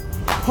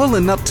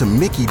Pulling up to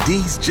Mickey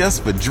D's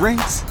just for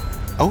drinks?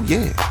 Oh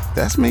yeah,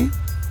 that's me.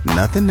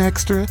 Nothing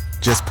extra,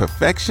 just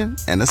perfection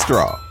and a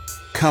straw.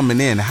 Coming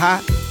in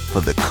hot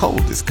for the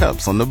coldest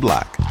cups on the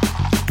block.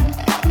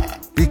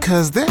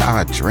 Because there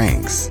are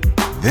drinks.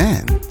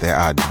 Then there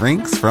are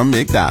drinks from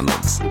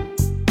McDonald's.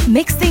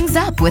 Mix things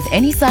up with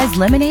any size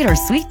lemonade or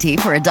sweet tea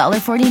for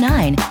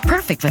 $1.49.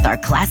 Perfect with our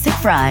classic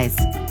fries.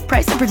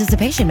 Price and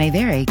participation may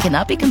vary.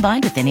 Cannot be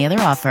combined with any other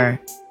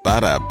offer.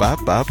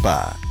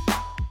 Ba-da-ba-ba-ba.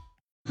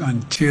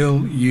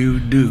 Until you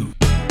do.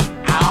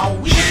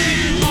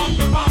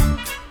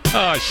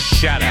 Oh,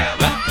 shut up.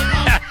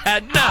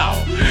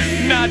 No,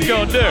 not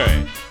gonna do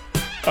it.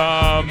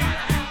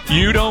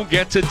 You don't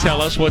get to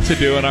tell us what to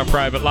do in our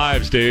private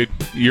lives, dude.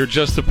 You're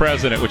just the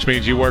president, which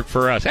means you work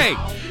for us. Hey,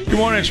 good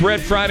morning. It's Red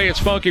Friday. It's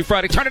Funky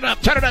Friday. Turn it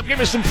up. Give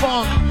me some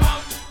funk.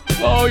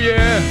 Oh,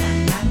 yeah.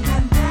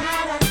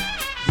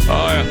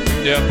 Oh,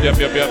 yeah.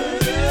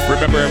 Yep.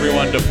 Remember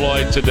everyone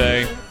deployed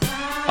today.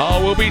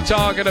 Oh, we'll be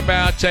talking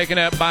about taking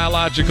that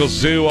biological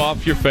zoo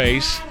off your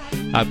face.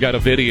 I've got a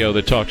video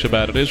that talks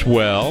about it as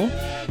well.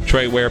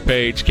 Trey Ware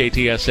page,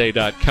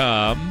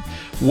 KTSA.com.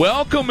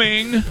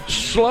 Welcoming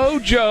Slow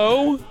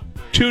Joe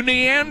to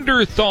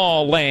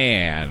Neanderthal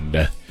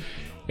land.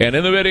 And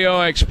in the video,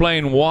 I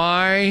explain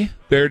why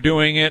they're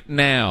doing it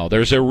now.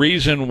 There's a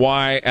reason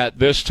why at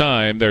this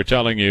time they're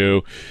telling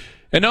you.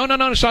 And no,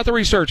 it's not the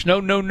research. No.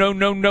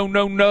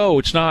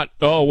 It's not,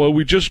 oh, well,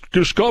 we just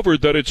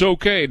discovered that it's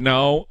okay.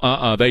 No,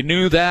 They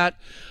knew that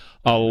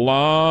a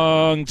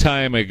long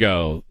time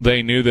ago.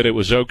 They knew that it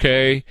was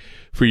okay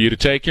for you to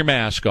take your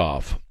mask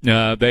off.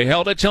 They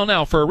held it till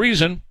now for a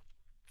reason.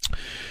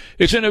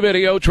 It's in a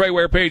video, Trey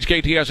Ware page,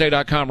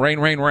 KTSA.com.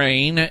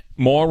 Rain.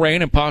 More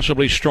rain and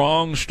possibly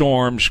strong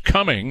storms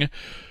coming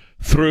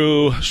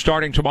through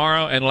starting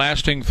tomorrow and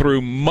lasting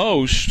through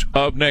most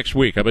of next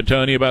week. I've been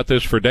telling you about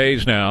this for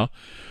days now.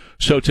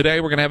 So today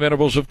we're going to have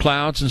intervals of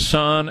clouds and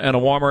sun and a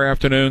warmer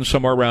afternoon,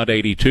 somewhere around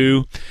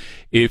 82.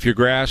 If your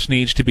grass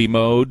needs to be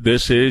mowed,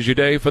 this is your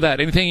day for that.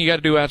 Anything you got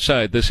to do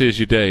outside, this is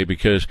your day,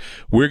 because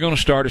we're going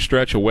to start a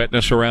stretch of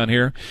wetness around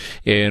here,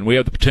 and we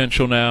have the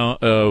potential now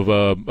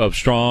of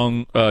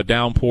strong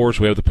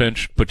downpours. We have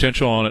the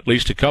potential on at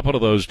least a couple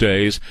of those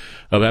days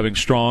of having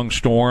strong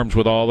storms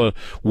with all the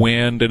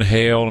wind and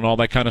hail and all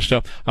that kind of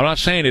stuff. I'm not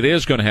saying it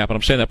is going to happen.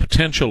 I'm saying that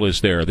potential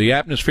is there. The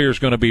atmosphere is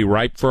going to be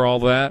ripe for all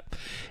that.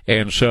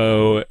 And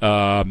so,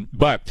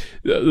 but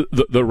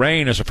the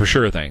rain is a for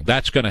sure thing.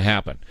 That's going to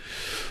happen.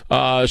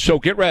 So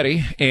get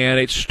ready, and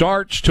it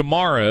starts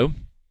tomorrow.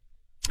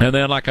 And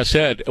then, like I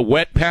said, a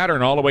wet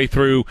pattern all the way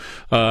through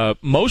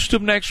most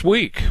of next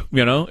week.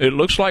 You know, it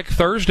looks like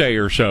Thursday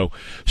or so.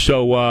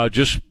 So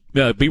just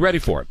be ready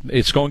for it.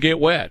 It's going to get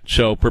wet,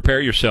 so prepare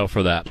yourself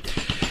for that.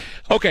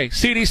 Okay,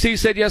 CDC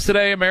said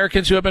yesterday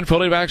Americans who have been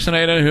fully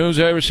vaccinated, who's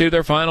received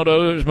their final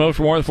dose most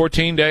more than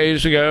 14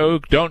 days ago,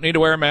 don't need to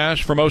wear a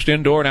mask for most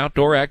indoor and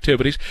outdoor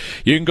activities.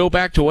 You can go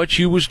back to what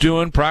you was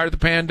doing prior to the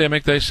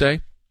pandemic, they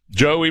say.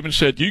 Joe even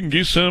said you can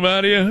give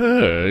somebody a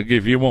hug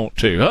if you want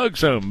to. Hug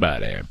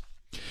somebody.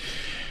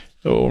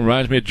 Oh,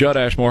 reminds me of Judd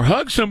Ashmore.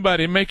 Hug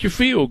somebody and make you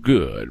feel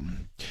good.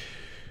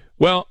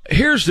 Well,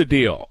 here's the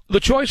deal. The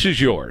choice is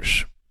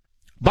yours.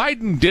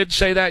 Biden did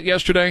say that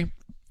yesterday,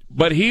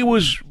 but he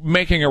was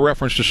making a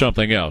reference to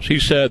something else. He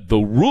said the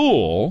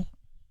rule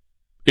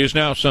is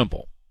now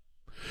simple.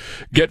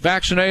 Get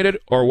vaccinated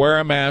or wear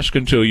a mask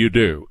until you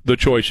do. The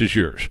choice is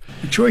yours.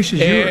 The choice is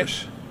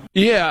yours.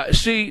 Yeah,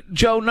 see,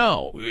 Joe,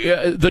 no.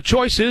 The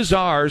choice is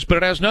ours, but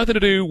it has nothing to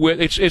do with,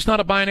 it's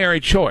not a binary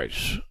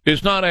choice.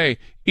 It's not a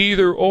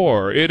either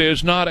or. It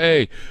is not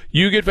a,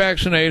 you get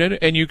vaccinated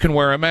and you can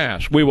wear a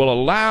mask. We will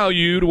allow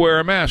you to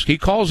wear a mask. He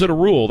calls it a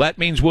rule. That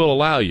means we'll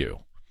allow you.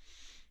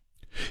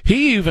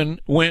 He even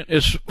went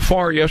as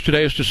far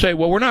yesterday as to say,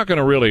 well, we're not going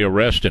to really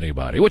arrest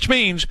anybody, which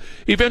means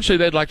eventually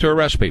they'd like to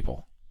arrest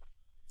people.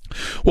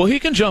 Well, he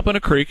can jump in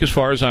a creek as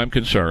far as I'm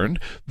concerned.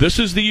 This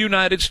is the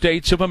United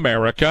States of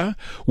America.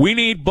 We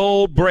need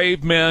bold,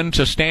 brave men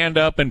to stand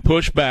up and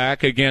push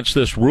back against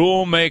this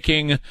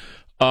rule-making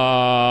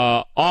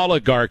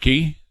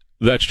oligarchy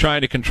that's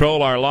trying to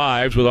control our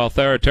lives with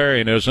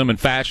authoritarianism and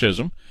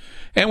fascism.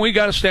 And we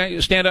got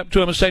to stand up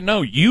to him and say,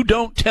 no, you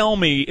don't tell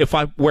me if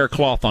I wear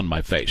cloth on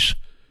my face.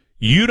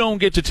 You don't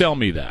get to tell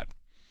me that.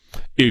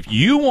 If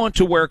you want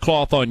to wear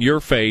cloth on your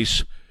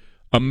face,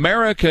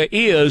 America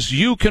is,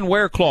 you can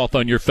wear cloth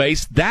on your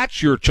face.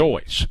 That's your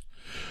choice.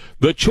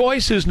 The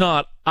choice is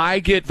not, I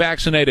get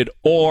vaccinated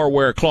or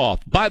wear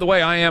cloth. By the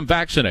way, I am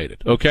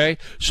vaccinated, okay?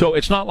 So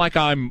it's not like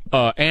I'm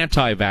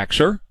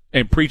anti-vaxxer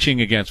and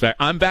preaching against that.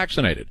 I'm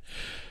vaccinated.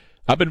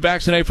 I've been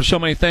vaccinated for so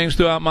many things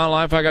throughout my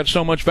life. I got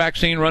so much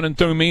vaccine running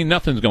through me,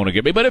 nothing's going to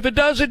get me. But if it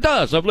does, it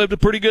does. I've lived a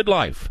pretty good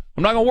life.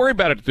 I'm not going to worry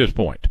about it at this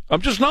point.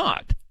 I'm just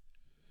not.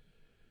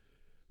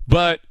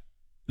 But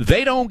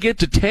they don't get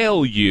to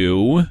tell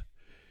you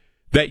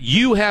that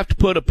you have to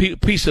put a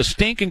piece of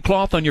stinking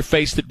cloth on your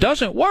face that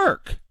doesn't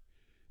work.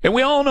 And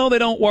we all know they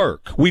don't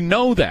work. We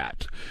know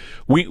that.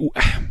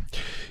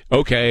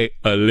 Okay,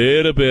 a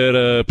little bit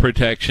of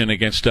protection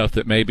against stuff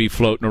that may be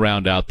floating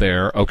around out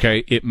there.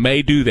 Okay, it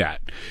may do that,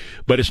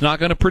 but it's not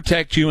going to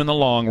protect you in the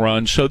long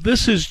run. So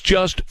this is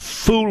just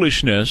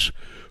foolishness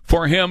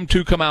for him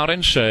to come out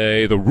and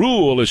say the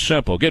rule is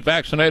simple: get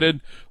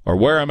vaccinated or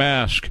wear a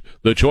mask.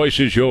 The choice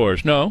is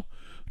yours. No,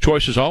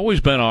 choice has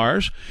always been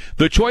ours.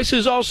 The choice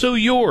is also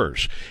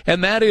yours,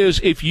 and that is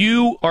if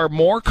you are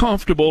more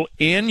comfortable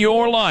in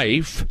your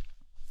life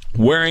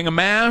wearing a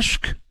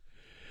mask,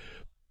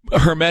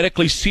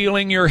 hermetically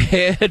sealing your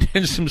head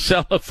in some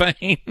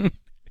cellophane,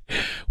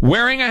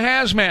 wearing a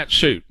hazmat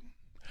suit,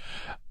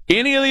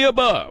 any of the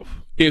above.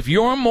 If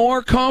you're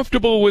more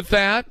comfortable with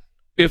that,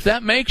 if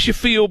that makes you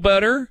feel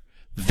better,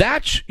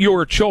 that's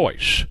your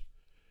choice.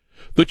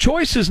 The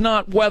choice is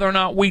not whether or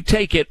not we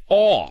take it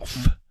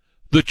off.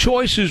 The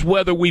choice is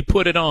whether we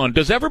put it on.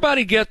 Does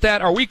everybody get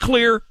that? Are we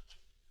clear?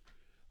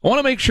 I want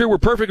to make sure we're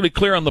perfectly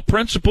clear on the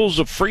principles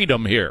of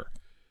freedom here.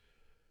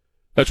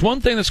 That's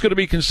one thing that's going to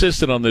be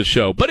consistent on this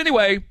show. But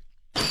anyway,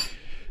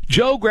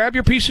 Joe, grab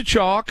your piece of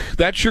chalk.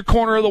 That's your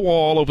corner of the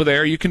wall over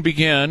there. You can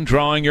begin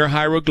drawing your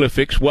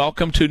hieroglyphics.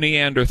 Welcome to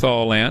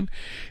Neanderthal land.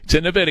 It's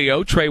in the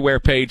video, Trey Ware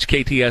page,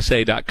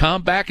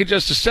 KTSA.com. Back in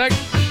just a second.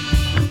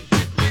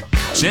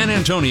 San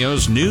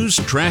Antonio's news,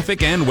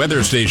 traffic, and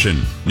weather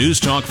station.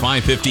 News Talk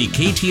 550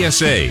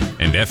 KTSA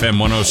and FM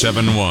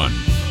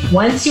 107.1.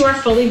 Once you are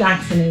fully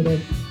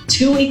vaccinated,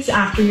 2 weeks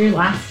after your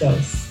last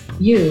dose,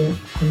 you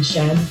can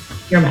shed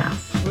your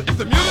mask.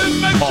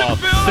 Oh,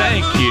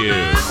 thank you.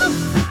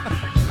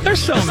 They're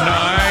so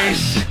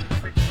nice.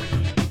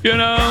 You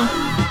know,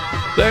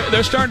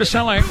 they're starting to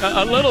sound like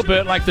a little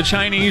bit like the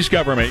Chinese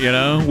government, you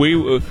know.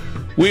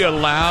 We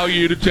allow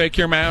you to take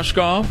your mask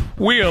off.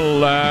 We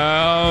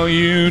allow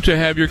you to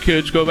have your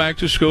kids go back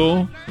to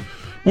school.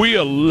 We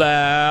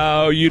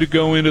allow you to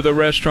go into the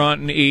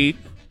restaurant and eat.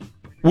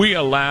 We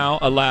allow.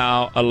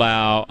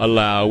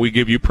 We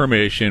give you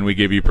permission.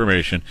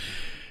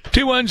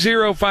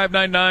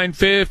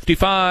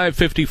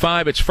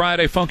 210-599-5555. It's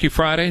Friday, Funky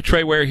Friday.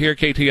 Trey Ware here,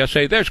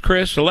 KTSA. There's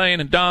Chris, Elaine,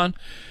 and Don.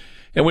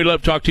 And we'd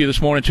love to talk to you this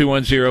morning,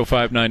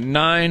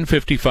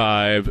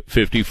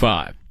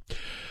 210-599-5555.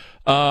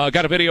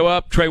 Got a video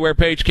up, Trey Ware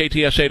page,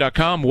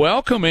 KTSA.com,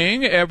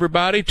 welcoming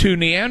everybody to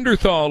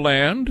Neanderthal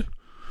land.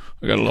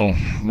 I got a little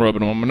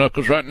rubbing on my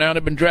knuckles right now.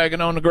 They've been dragging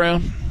on the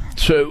ground.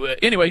 So,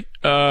 anyway,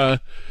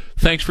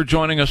 thanks for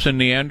joining us in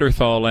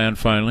Neanderthal land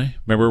finally.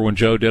 Remember when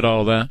Joe did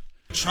all of that?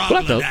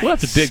 We'll have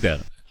to dig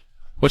that.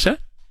 What's that?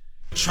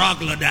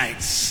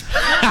 Troglodytes.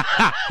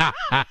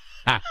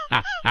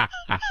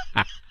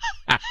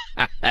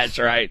 That's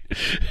right.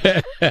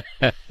 You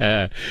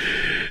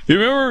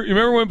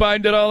remember when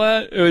Biden did all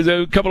that? It was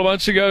a couple of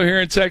months ago here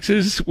in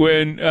Texas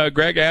when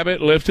Greg Abbott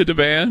lifted the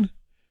ban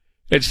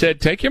and said,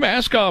 take your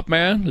mask off,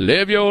 man.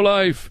 Live your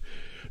life.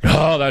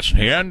 Oh, that's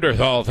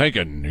Neanderthal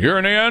thinking. You're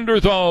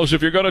Neanderthals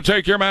if you're going to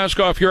take your mask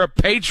off. You're a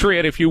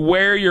patriot if you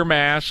wear your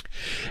mask,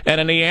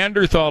 and a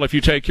Neanderthal if you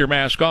take your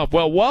mask off.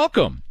 Well,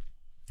 welcome.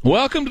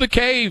 Welcome to the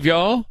cave,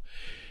 y'all.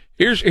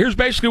 Here's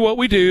basically what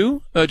we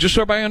do, just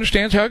so everybody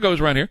understands how it goes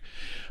around here.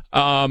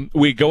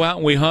 We go out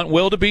and we hunt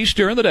wildebeest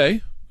during the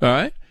day, all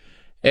right?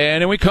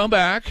 And then we come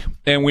back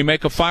and we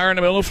make a fire in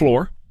the middle of the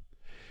floor.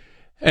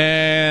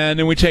 And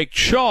then we take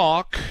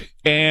chalk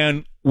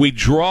and we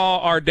draw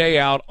our day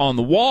out on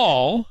the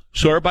wall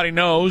so everybody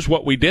knows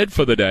what we did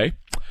for the day.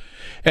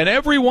 And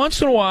every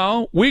once in a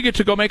while, we get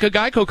to go make a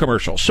Geico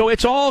commercial. So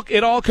it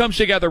all comes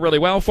together really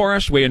well for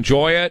us. We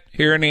enjoy it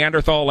here in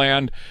Neanderthal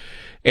land.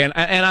 And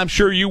I'm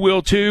sure you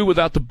will too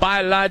without the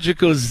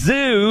biological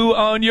zoo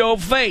on your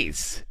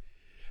face.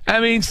 I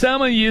mean,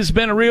 some of you's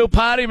been a real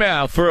potty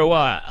mouth for a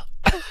while.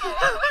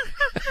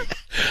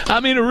 I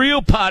mean, a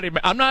real potty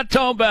mouth. I'm not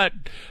talking about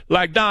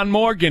like Don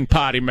Morgan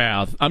potty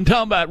mouth. I'm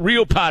talking about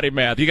real potty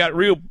mouth. You got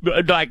real,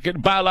 like,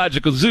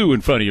 biological zoo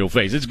in front of your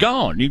face. It's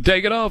gone. You can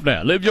take it off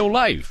now. Live your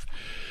life.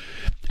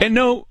 And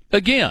no,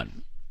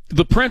 again,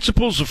 the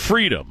principles of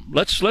freedom.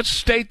 Let's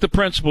state the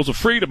principles of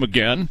freedom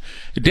again.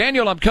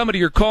 Daniel, I'm coming to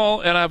your call,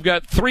 and I've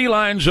got 3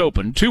 lines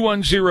open,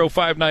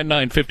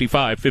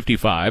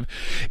 210-599-5555.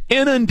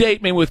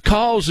 Inundate me with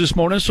calls this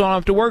morning so I don't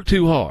have to work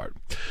too hard.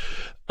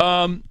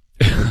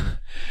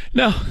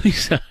 No,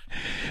 these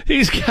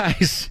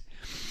guys,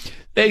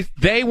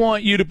 they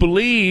want you to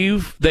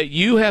believe that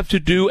you have to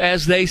do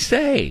as they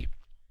say.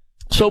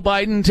 So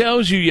Biden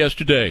tells you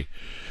yesterday,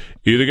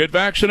 either get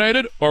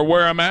vaccinated or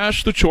wear a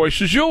mask. The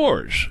choice is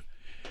yours.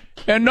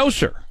 And no,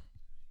 sir.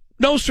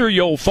 No, sir,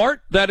 you old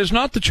fart. That is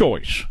not the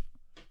choice.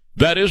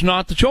 That is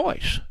not the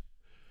choice.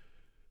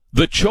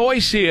 The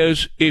choice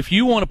is if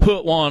you want to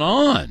put one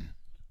on,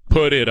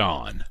 put it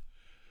on.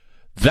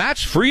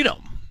 That's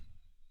freedom.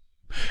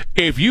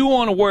 If you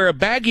want to wear a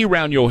baggie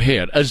around your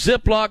head, a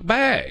Ziploc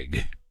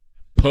bag,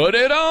 put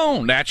it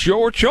on. That's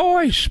your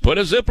choice. Put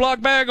a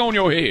Ziploc bag on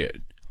your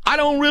head. I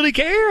don't really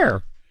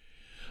care.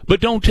 But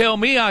don't tell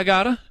me I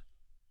gotta.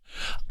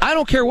 I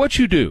don't care what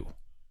you do.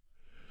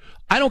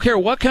 I don't care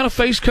what kind of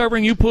face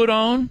covering you put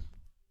on.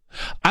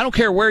 I don't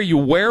care where you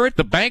wear it.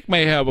 The bank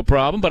may have a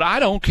problem, but I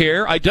don't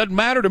care. It doesn't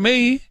matter to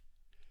me.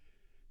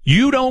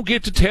 You don't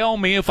get to tell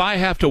me if I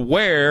have to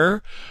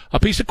wear a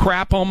piece of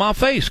crap on my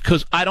face,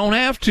 because I don't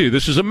have to.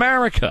 This is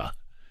America.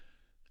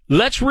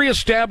 Let's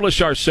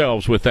reestablish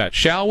ourselves with that,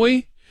 shall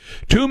we?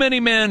 Too many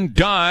men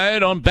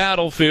died on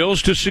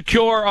battlefields to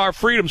secure our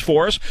freedoms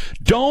for us.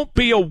 Don't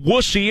be a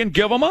wussy and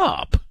give them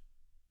up.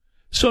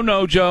 So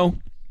no, Joe.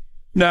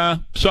 Nah,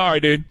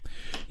 sorry, dude.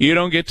 You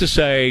don't get to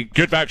say,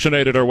 get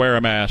vaccinated or wear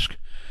a mask.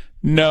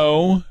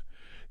 No.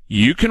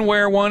 You can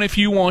wear one if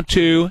you want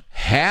to.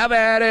 Have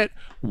at it.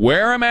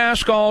 Wear a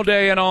mask all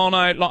day and all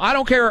night long. I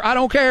don't care. I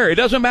don't care. It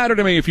doesn't matter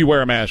to me if you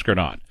wear a mask or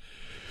not.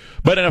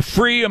 But in a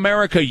free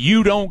America,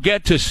 you don't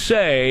get to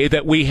say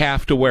that we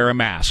have to wear a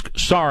mask.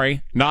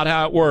 Sorry, not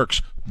how it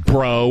works,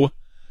 bro.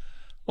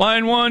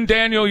 Line 1,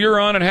 Daniel, you're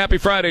on, and happy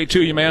Friday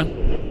to you, man.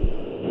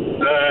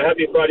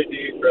 Happy Friday to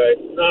you, Craig.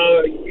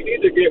 You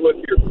need to get with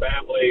your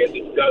family and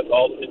discuss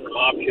all the different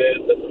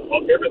options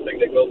and everything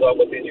that goes on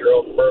within your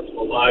own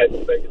personal life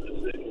and make a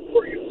decision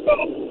for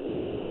yourself.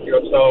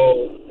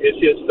 So it's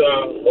just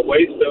a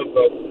waste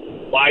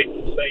of life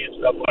saying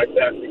stuff like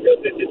that,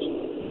 because it just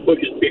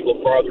pushes people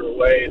farther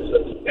away and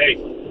says, hey,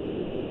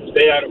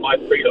 stay out of my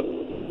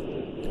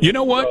freedom. You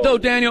know what, though,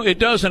 Daniel? It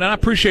doesn't, and I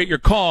appreciate your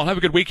call. Have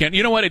a good weekend.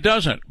 You know what? It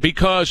doesn't,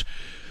 because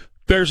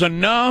there's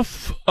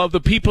enough of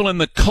the people in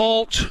the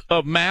cult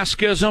of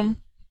maskism.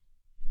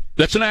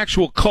 That's an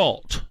actual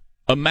cult,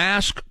 a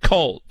mask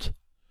cult.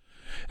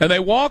 And they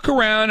walk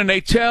around and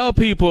they tell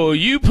people,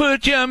 you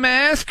put your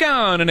mask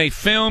on, and they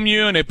film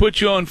you and they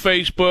put you on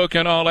Facebook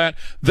and all that.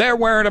 They're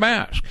wearing a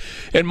mask.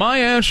 And my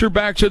answer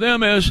back to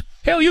them is,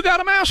 hell, you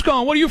got a mask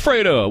on. What are you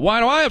afraid of? Why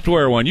do I have to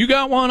wear one? You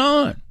got one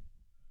on.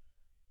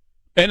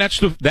 And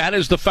that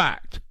is the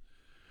fact.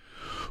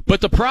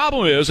 But the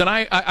problem is, and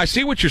I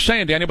see what you're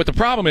saying, Daniel, but the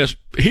problem is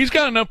he's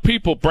got enough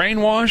people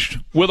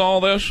brainwashed with all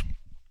this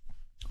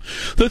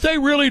that they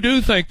really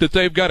do think that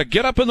they've got to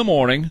get up in the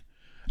morning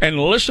and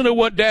listen to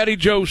what Daddy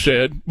Joe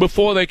said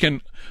before they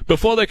can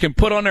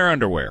put on their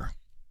underwear.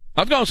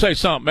 I was going to say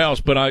something else,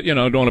 but I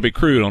don't want to be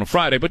crude on a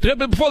Friday. But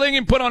before they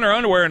can put on their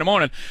underwear in the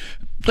morning,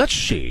 let's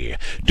see.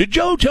 Did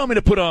Joe tell me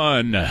to put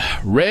on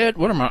red?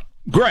 What am I?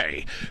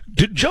 Gray.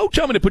 Did Joe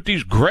tell me to put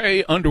these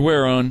gray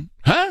underwear on?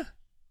 Huh?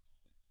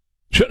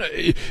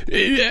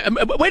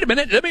 Wait a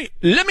minute.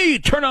 Let me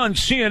turn on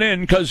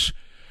CNN, because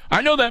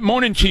I know that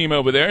morning team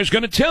over there is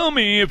going to tell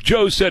me if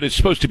Joe said it's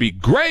supposed to be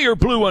gray or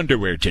blue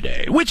underwear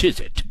today. Which is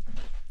it?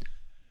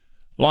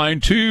 Line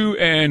 2,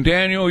 and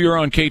Daniel, you're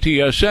on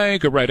KTSA.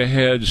 Go right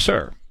ahead,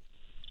 sir.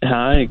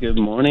 Hi, good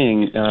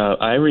morning.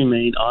 I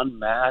remain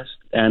unmasked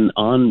and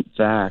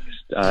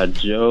unvaxxed.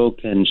 Joe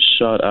can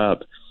shut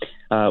up.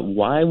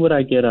 Why would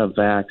I get a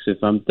vax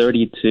if I'm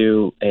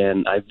 32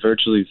 and I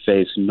virtually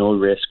face no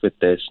risk with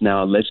this?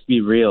 Now, let's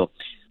be real.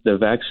 The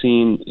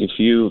vaccine,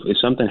 if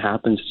something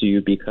happens to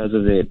you because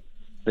of it,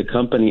 the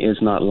company is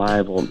not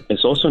liable.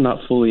 It's also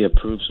not fully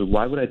approved, so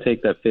why would I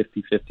take that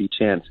 50-50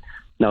 chance?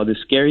 Now, the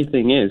scary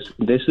thing is,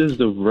 this is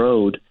the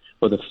road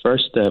or the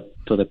first step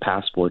to the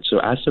passport. So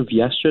as of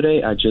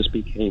yesterday, I just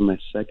became a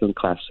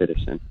second-class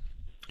citizen.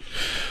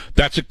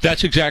 That's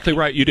exactly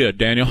right. You did,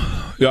 Daniel.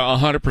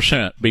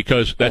 100%,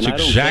 because that's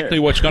exactly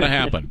what's going to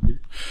happen.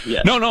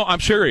 Yes. No, I'm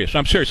serious.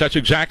 That's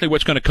exactly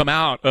what's going to come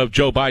out of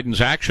Joe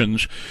Biden's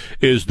actions,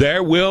 is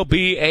there will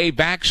be a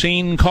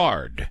vaccine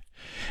card.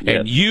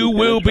 And you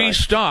will be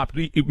stopped.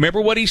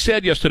 Remember what he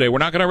said yesterday? We're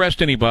not going to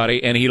arrest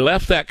anybody. And he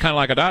left that kind of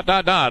like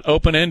a ...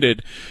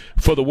 open-ended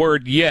for the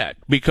word yet.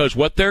 Because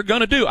what they're going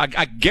to do,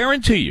 I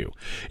guarantee you,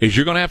 is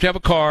you're going to have a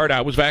card.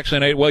 I was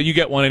vaccinated. Well, you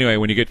get one anyway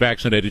when you get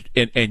vaccinated.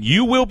 And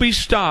you will be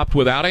stopped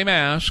without a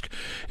mask.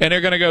 And they're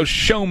going to go,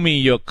 show me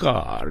your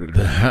card.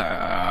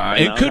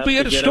 It could be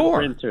at a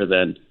store.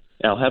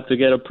 I'll have to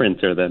get a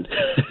printer then.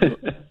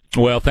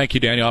 Well, thank you,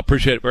 Daniel. I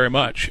appreciate it very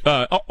much.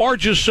 Or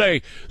just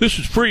say, this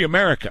is free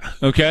America,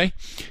 okay?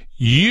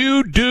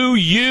 You do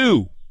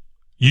you.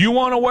 You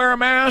want to wear a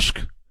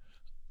mask?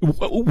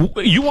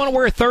 You want to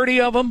wear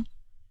 30 of them?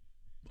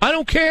 I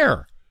don't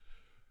care.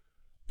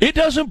 It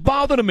doesn't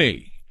bother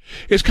me.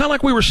 It's kind of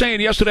like we were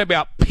saying yesterday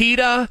about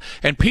PETA,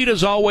 and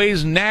PETA's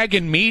always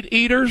nagging meat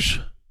eaters.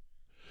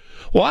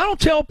 Well, I don't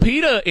tell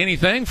PETA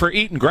anything for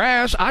eating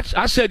grass.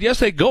 I said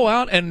yesterday, go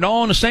out and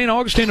gnaw on the St.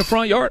 Augustine in the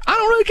front yard. I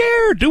don't really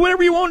care. Do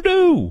whatever you want to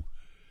do.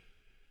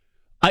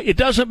 It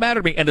doesn't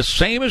matter to me. And the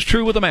same is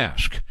true with a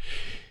mask.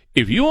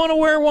 If you want to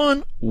wear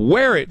one,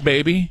 wear it,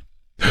 baby.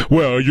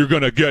 Well, you're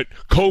going to get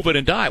COVID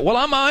and die. Well,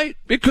 I might.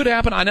 It could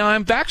happen. I know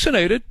I'm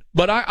vaccinated,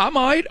 but I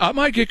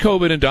might get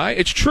COVID and die.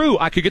 It's true.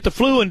 I could get the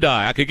flu and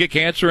die. I could get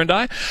cancer and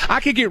die. I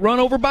could get run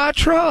over by a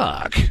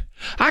truck.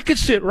 I could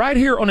sit right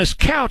here on this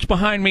couch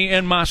behind me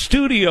in my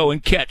studio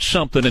and catch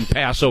something and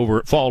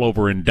fall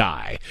over and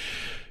die.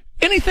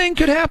 Anything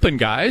could happen,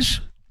 guys.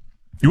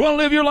 You want to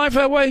live your life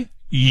that way?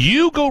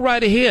 You go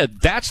right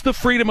ahead. That's the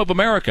freedom of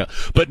America.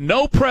 But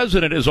no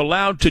president is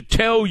allowed to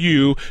tell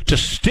you to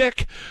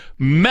stick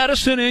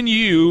medicine in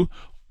you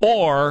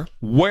or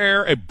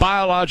wear a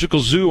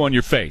biological zoo on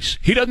your face.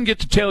 He doesn't get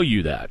to tell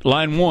you that.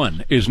 Line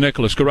 1 is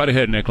Nicholas. Go right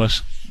ahead,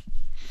 Nicholas.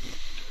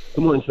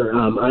 Good morning, sir.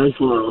 I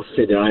just want to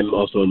say that I'm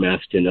also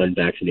unmasked and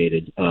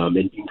unvaccinated. In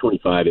being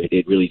 25,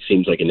 it really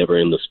seems like a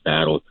never-endless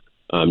battle.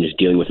 Just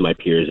dealing with my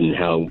peers and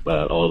how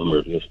all of them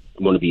are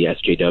want to be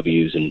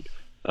SJWs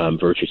and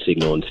virtue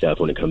signal and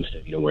stuff when it comes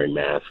to wearing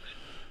masks.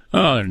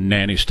 Oh,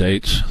 nanny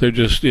states.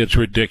 It's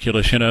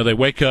ridiculous. They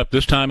wake up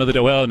this time of the day.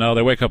 Well, no,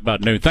 they wake up about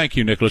noon. Thank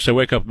you, Nicholas. They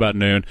wake up about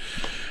noon,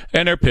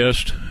 and they're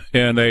pissed,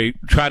 and they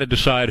try to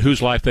decide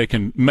whose life they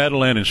can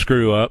meddle in and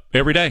screw up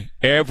every day.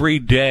 Every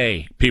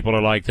day, people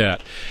are like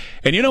that.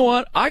 And you know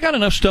what? I got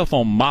enough stuff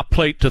on my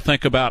plate to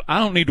think about. I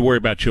don't need to worry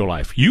about your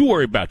life. You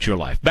worry about your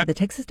life. The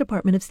Texas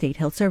Department of State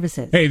Health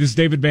Services. Hey, this is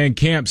David Van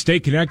Camp. Stay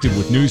connected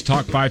with News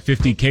Talk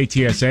 550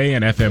 KTSA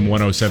and FM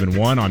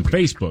 1071 on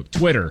Facebook,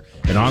 Twitter,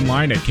 and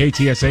online at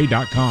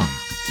KTSA.com.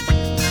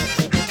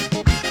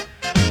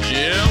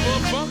 Yeah, we're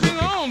fucking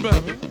on,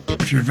 baby.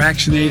 If you're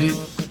vaccinated,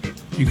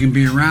 you can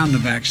be around the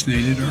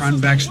vaccinated or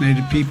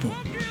unvaccinated people.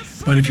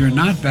 But if you're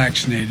not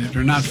vaccinated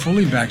or not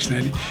fully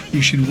vaccinated,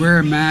 you should wear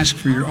a mask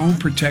for your own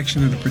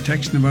protection and the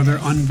protection of other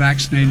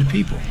unvaccinated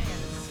people.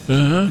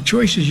 The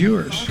choice is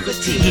yours.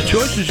 The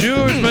choice is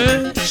yours,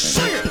 man.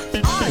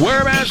 Wear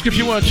a mask if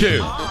you want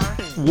to.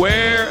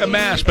 Wear a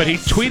mask. But he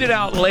tweeted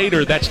out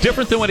later. That's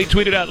different than what he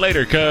tweeted out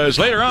later, because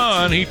later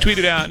on he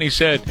tweeted out and he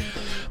said,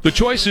 the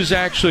choice is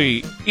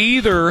actually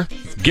either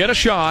get a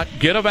shot,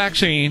 get a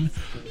vaccine,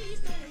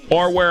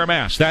 or wear a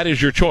mask. That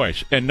is your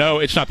choice. And no,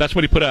 it's not. That's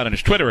what he put out on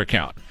his Twitter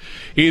account.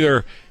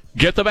 Either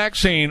get the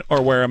vaccine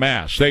or wear a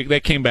mask.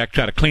 They came back to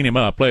try to clean him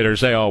up later,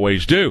 as they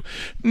always do.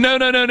 No.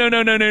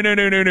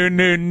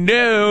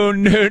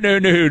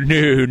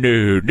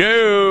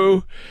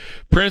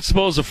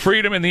 Principles of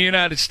freedom in the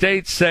United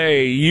States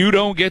say you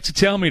don't get to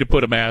tell me to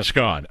put a mask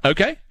on.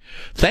 Okay?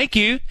 Thank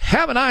you.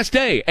 Have a nice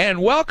day.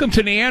 And welcome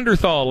to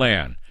Neanderthal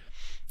land.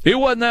 It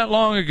wasn't that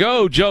long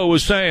ago Joe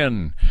was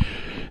saying,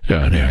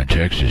 down there in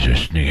Texas,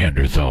 it's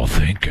Neanderthal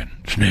thinking.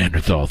 It's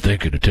Neanderthal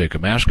thinking to take a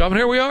mask off, and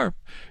here we are.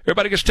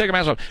 Everybody gets to take a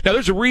mask off. Now,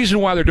 there's a reason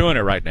why they're doing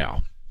it right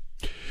now.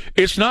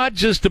 It's not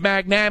just the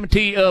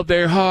magnanimity of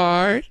their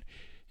heart,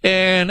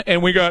 and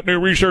we got new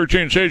research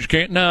in says you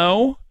can't.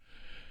 No.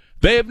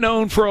 They have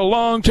known for a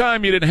long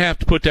time you didn't have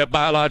to put that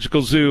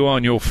biological zoo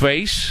on your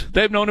face.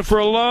 They've known it for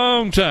a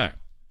long time.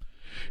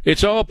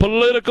 It's all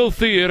political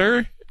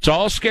theater. It's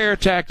all scare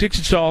tactics.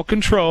 It's all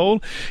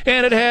control.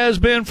 And it has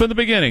been from the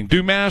beginning.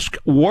 Do masks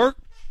work?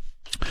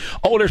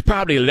 Oh, there's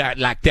probably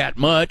like that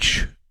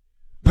much.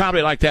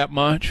 Probably like that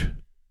much.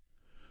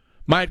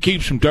 Might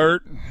keep some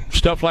dirt,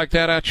 stuff like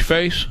that out your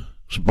face.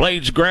 Some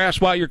blades of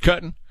grass while you're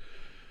cutting.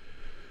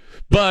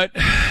 But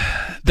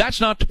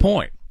that's not the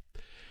point.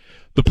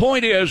 The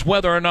point is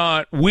whether or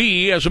not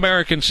we, as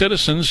American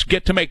citizens,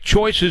 get to make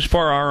choices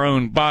for our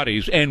own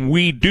bodies. And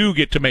we do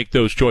get to make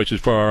those choices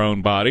for our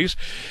own bodies.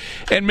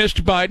 And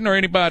Mr. Biden or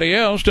anybody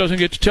else doesn't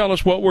get to tell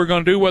us what we're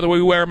going to do, whether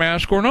we wear a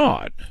mask or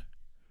not.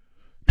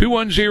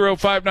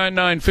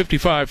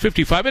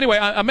 210-599-5555. Anyway,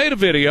 I made a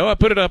video. I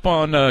put it up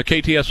on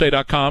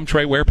KTSA.com,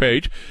 Trey Ware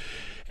page.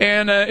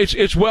 And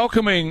it's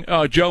welcoming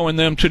Joe and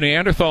them to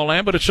Neanderthal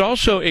land, but it's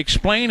also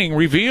explaining,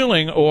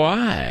 revealing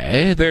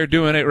why they're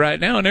doing it right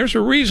now. And there's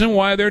a reason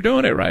why they're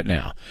doing it right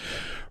now.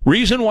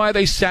 Reason why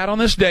they sat on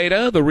this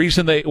data, the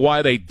reason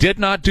why they did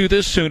not do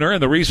this sooner,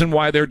 and the reason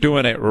why they're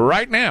doing it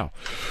right now.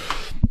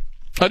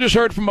 I just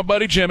heard from my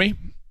buddy Jimmy.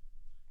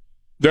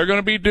 They're going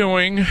to be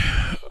doing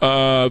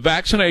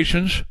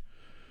vaccinations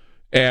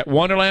at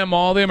Wonderland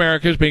Mall of the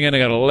Americas,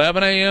 beginning at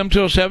 11 a.m.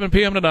 till 7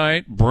 p.m.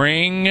 tonight.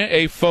 Bring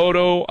a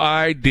photo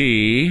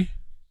ID.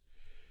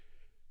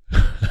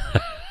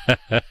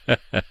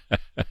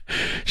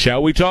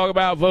 Shall we talk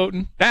about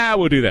voting?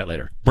 We'll do that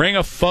later. Bring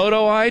a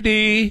photo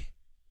ID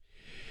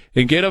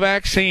and get a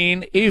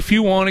vaccine. If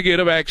you want to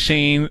get a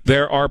vaccine,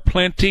 there are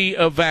plenty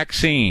of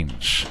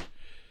vaccines.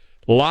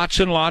 Lots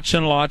and lots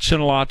and lots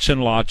and lots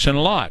and lots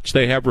and lots.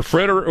 They have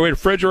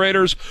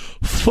refrigerators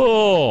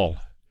full.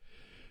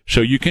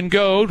 So you can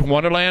go to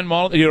Wonderland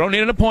Mall. You don't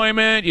need an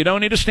appointment. You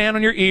don't need to stand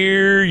on your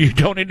ear. You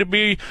don't need to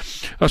be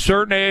a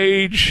certain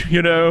age,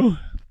 You don't.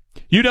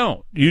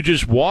 You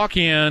just walk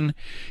in.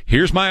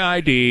 Here's my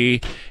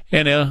ID,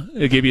 and they'll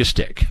give you a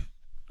stick.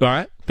 All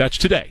right? That's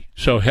today.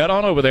 So head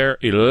on over there,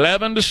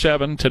 11 to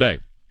 7 today.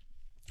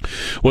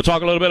 We'll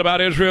talk a little bit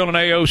about Israel and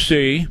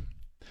AOC.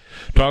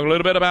 Talk a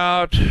little bit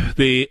about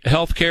the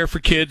health care for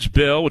kids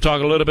bill. We'll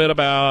talk a little bit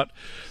about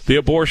the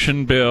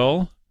abortion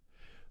bill.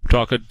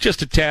 Talk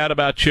just a tad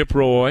about Chip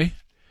Roy.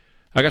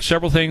 I got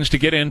several things to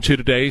get into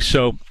today.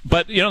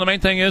 But the main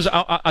thing is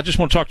I just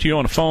want to talk to you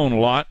on the phone a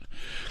lot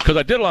because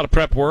I did a lot of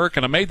prep work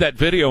and I made that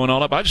video and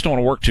all that. But I just don't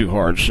want to work too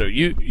hard. So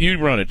you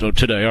run it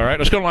today. All right.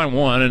 Let's go to line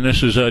one. And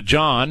this is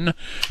John.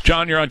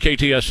 John, you're on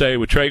KTSA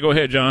with Trey. Go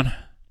ahead, John.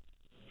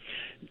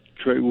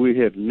 Trey, we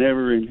have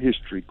never in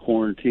history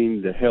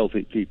quarantined the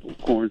healthy people.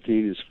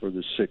 Quarantine is for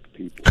the sick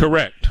people.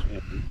 Correct.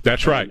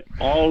 That's right.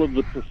 All of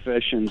the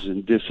professions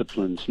and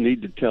disciplines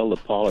need to tell the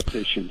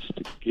politicians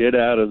to get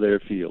out of their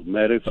field.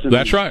 Medicine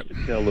That's right.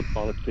 needs to tell the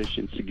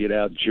politicians to get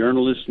out.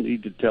 Journalists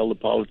need to tell the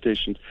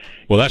politicians.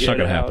 Well, that's not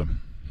going to happen.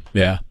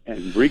 Yeah.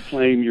 And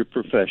reclaim your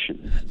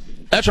profession.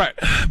 That's right.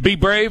 Be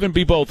brave and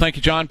be bold. Thank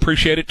you, John.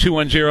 Appreciate it.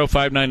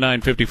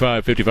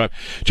 210-599-5555.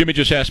 Jimmy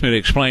just asked me to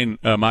explain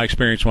my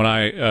experience when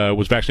I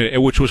was vaccinated,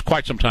 which was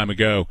quite some time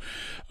ago,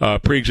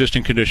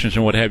 pre-existing conditions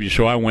and what have you.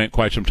 So I went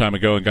quite some time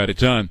ago and got it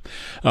done.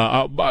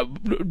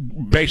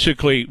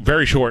 Basically,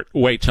 very short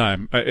wait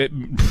time,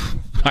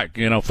 like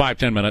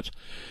 5-10 minutes.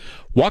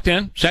 Walked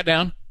in, sat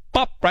down,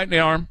 pop, right in the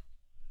arm,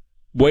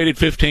 waited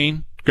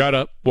 15. Got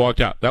up,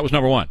 walked out. That was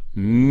number one.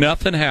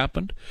 Nothing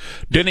happened.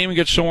 Didn't even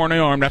get sore in the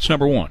arm. That's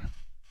number one.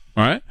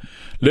 All right?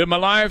 Lived my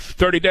life,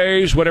 30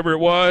 days, whatever it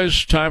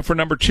was. Time for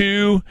number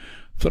two.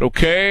 Thought,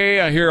 okay,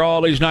 I hear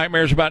all these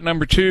nightmares about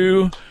number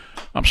two.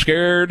 I'm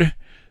scared.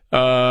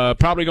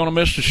 Probably going to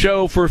miss the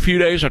show for a few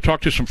days. I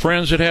talked to some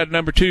friends that had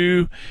number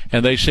two,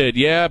 and they said,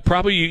 yeah,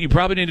 you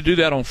probably need to do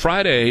that on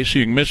Friday so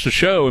you can miss the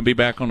show and be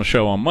back on the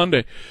show on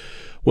Monday.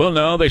 Well,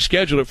 no, they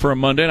scheduled it for a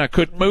Monday, and I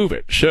couldn't move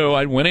it. So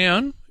I went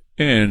in.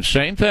 And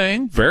same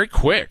thing, very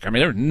quick. I mean,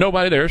 there was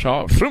nobody there, so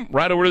I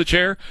right over to the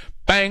chair,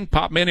 bang,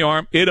 pop me in the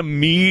arm. It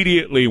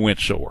immediately went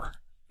sore.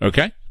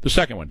 Okay? The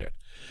second one did.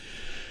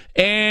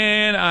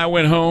 And I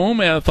went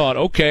home and I thought,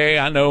 okay,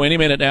 I know any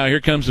minute now,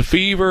 here comes the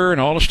fever and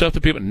all the stuff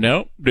that people,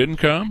 nope, didn't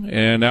come.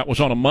 And that was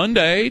on a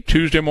Monday.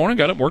 Tuesday morning,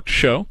 got up, worked the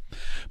show.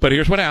 But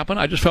here's what happened.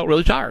 I just felt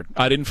really tired.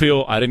 I didn't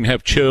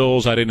have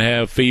chills. I didn't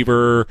have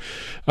fever.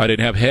 I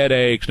didn't have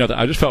headaches, nothing.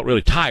 I just felt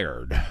really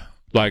tired.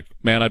 Like,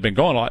 man, I've been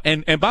going a lot.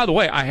 And by the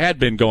way, I had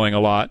been going a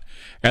lot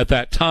at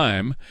that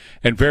time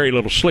and very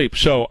little sleep.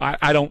 So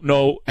I don't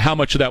know how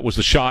much of that was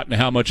the shot and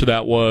how much of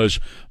that was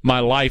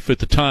my life at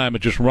the time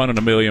of just running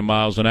a million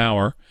miles an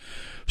hour.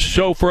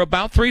 So for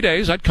about 3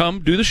 days, I'd come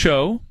do the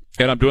show,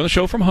 and I'm doing the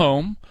show from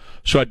home.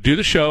 So I'd do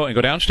the show and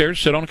go downstairs,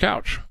 sit on the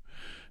couch.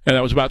 And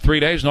that was about 3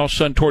 days. And all of a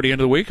sudden, toward the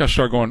end of the week, I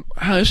started going,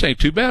 this ain't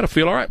too bad. I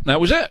feel all right. And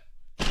that was it.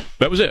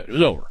 That was it. It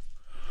was over.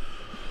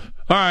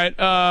 All right,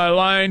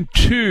 line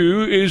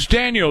 2 is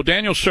Daniel.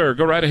 Daniel, sir,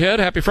 go right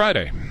ahead. Happy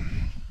Friday.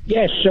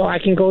 Yes, so I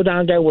can go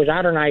down there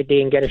without an ID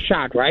and get a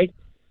shot, right?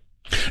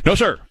 No,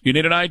 sir. You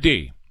need an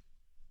ID.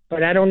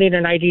 But I don't need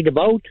an ID to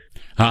vote.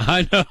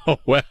 I know.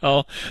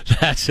 Well,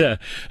 that's why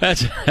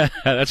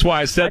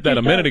I said that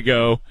a minute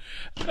ago.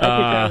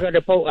 I'm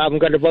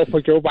going to vote for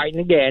Joe Biden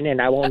again,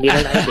 and I won't need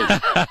an ID.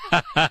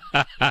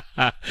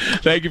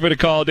 Thank you for the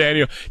call,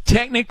 Daniel.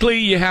 Technically,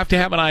 you have to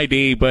have an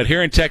ID, but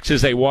here in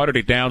Texas, they watered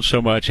it down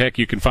so much. Heck,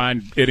 you can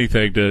find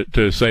anything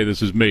to say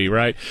this is me,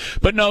 right?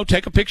 But no,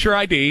 take a picture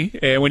ID,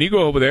 and when you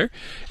go over there,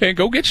 and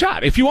go get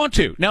shot if you want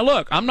to. Now,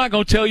 look, I'm not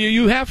going to tell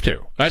you have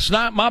to. That's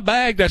not my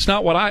bag. That's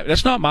not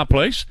my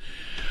place.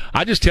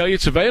 I just tell you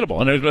it's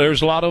available, and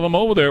there's a lot of them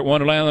over there at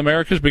Wonderland of the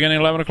Americas beginning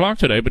at 11 o'clock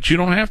today, but you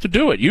don't have to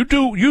do it. You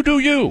do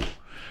you.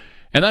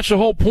 And that's the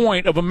whole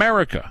point of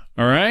America,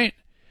 all right?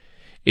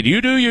 You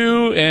do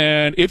you,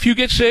 and if you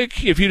get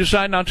sick, if you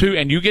decide not to,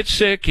 and you get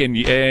sick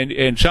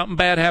and something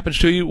bad happens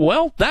to you,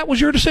 well, that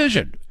was your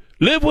decision.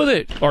 Live with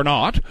it or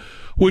not,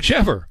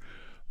 whichever.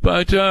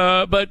 But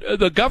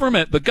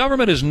the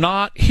government is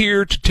not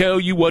here to tell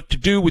you what to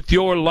do with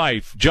your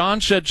life. John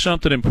said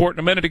something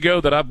important a minute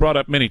ago that I've brought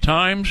up many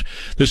times.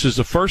 This is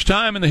the first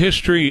time in the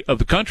history of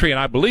the country, and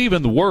I believe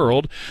in the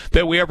world,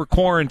 that we ever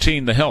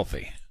quarantine the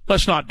healthy.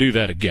 Let's not do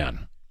that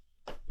again.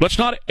 Let's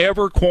not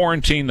ever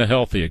quarantine the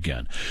healthy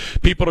again.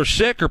 People are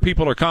sick or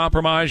people are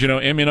compromised,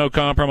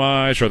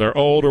 immunocompromised, or they're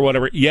old or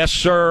whatever. Yes,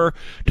 sir.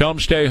 Tell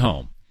them stay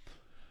home.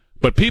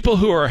 But people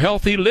who are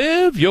healthy,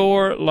 live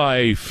your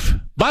life.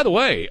 By the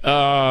way,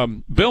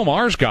 Bill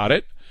Maher's got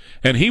it,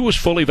 and he was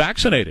fully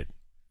vaccinated.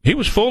 He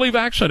was fully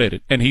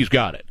vaccinated, and he's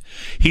got it.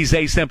 He's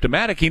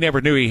asymptomatic. He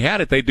never knew he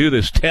had it. They do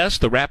this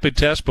test, the rapid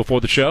test,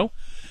 before the show.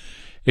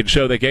 And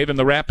so they gave him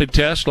the rapid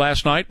test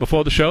last night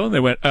before the show, and they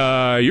went,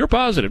 you're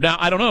positive. Now,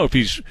 I don't know if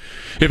he's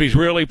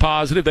really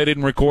positive. They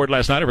didn't record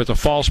last night, or if it's a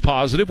false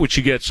positive, which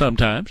you get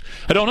sometimes.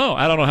 I don't know.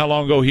 I don't know how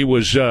long ago he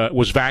was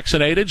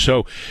vaccinated.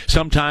 So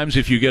sometimes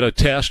if you get a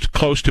test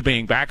close to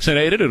being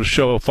vaccinated, it'll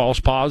show a false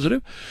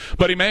positive.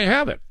 But he may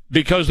have it,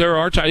 because there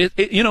are times.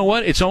 You know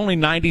what? It's only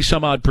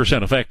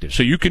 90-some-odd% effective.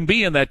 So you can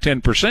be in that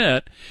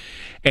 10%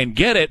 and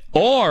get it,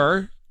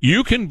 or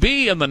you can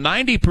be in the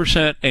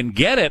 90% and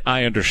get it,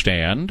 I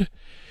understand,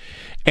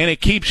 and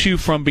it keeps you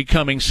from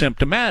becoming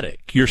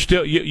symptomatic. You're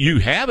still, you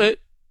have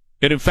it.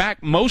 And in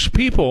fact, most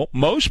people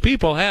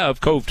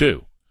have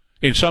COV-2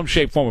 in some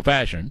shape, form, or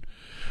fashion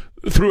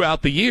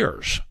throughout the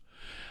years.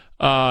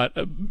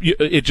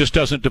 It just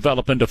doesn't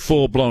develop into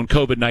full-blown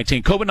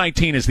COVID-19.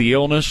 COVID-19 is the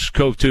illness.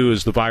 COV-2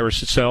 is the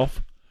virus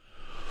itself.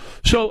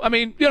 So, I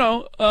mean,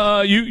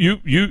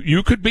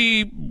 you could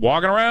be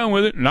walking around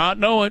with it, not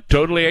know it,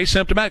 totally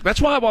asymptomatic. That's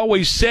why I've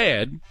always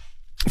said,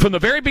 from the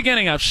very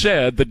beginning, I've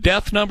said the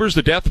death numbers,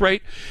 the death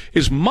rate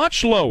is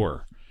much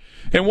lower.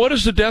 And what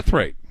is the death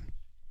rate?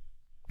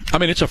 I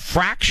mean, it's a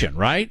fraction,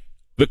 right?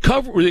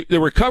 The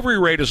recovery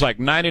rate is like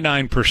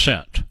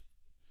 99%.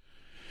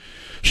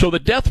 So the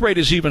death rate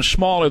is even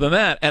smaller than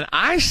that. And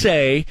I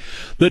say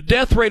the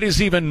death rate is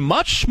even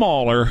much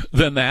smaller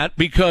than that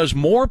because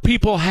more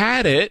people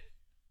had it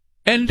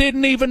and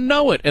didn't even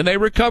know it, and they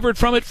recovered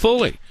from it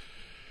fully.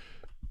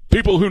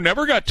 People who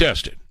never got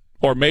tested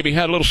or maybe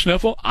had a little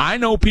sniffle. I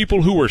know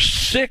people who were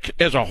sick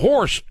as a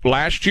horse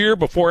last year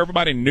before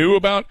everybody knew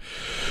about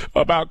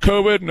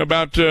COVID and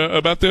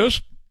about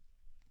this.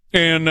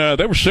 And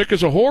they were sick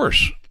as a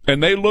horse.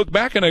 And they look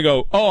back and they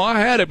go, oh, I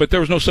had it, but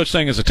there was no such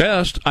thing as a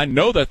test. I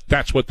know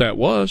that's what that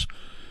was.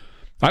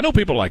 I know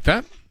people like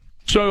that.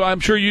 So I'm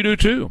sure you do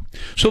too.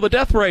 So the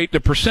death rate, the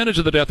percentage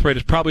of the death rate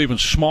is probably even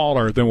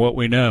smaller than what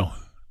we know.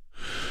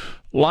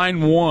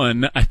 Line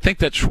 1, I think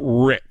that's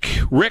Rick.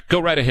 Rick, go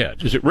right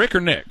ahead. Is it Rick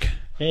or Nick?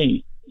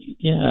 Hey,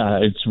 yeah,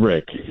 it's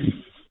Rick.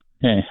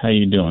 Hey, how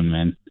you doing,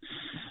 man?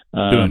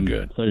 Doing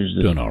good.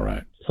 Doing all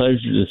right.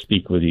 Pleasure to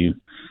speak with you.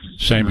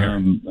 Same here.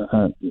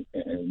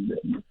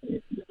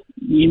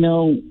 You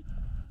know,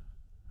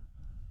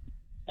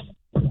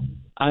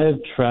 I have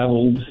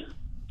traveled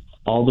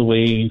all the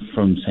way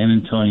from San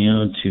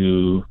Antonio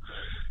to,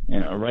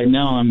 right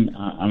now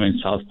I'm in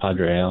South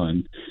Padre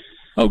Island.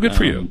 Oh, good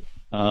for you.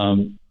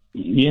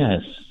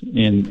 Yes,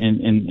 and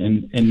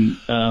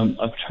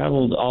I've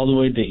traveled all the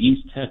way to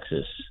East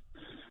Texas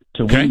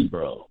to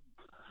Winsboro.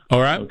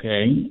 All right.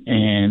 Okay,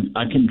 and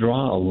I can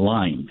draw a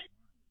line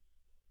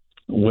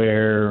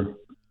where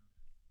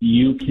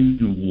you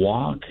can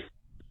walk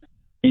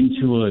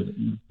into a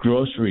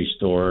grocery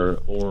store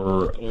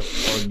or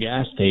a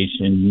gas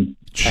station.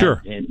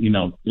 Sure.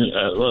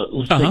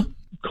 Let's take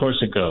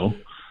Corsico,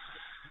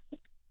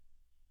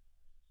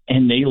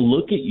 and they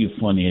look at you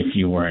funny if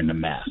you're wearing a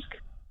mask.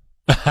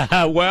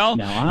 Well,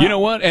 you know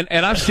what?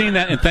 And I've seen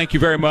that, and thank you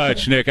very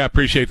much, Nick. I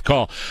appreciate the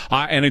call.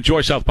 And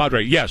enjoy South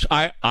Padre. Yes,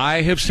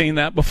 I have seen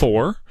that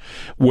before,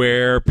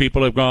 where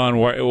people have gone,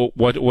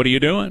 what are you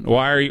doing?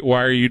 Why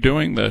are you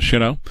doing this? You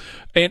know?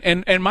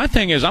 And my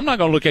thing is, I'm not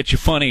going to look at you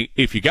funny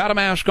if you got a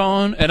mask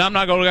on, and I'm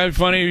not going to look at you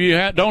funny if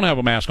you don't have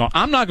a mask on.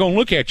 I'm not going to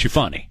look at you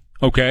funny.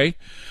 Okay,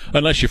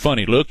 unless you're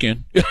funny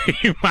looking.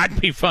 You might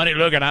be funny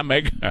looking.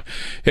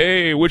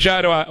 Hey, which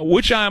eye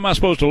am I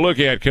supposed to look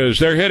at? Because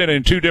they're headed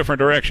in two different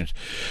directions.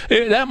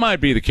 That might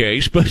be the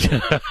case, but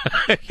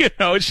it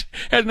has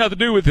nothing to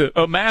do with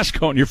a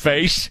mask on your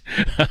face.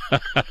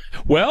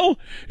 Well,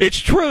 it's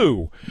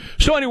true.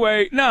 So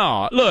anyway,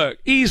 no, look,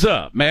 ease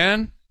up,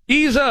 man.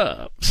 Ease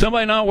up.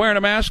 Somebody not wearing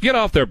a mask, get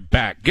off their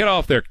back. Get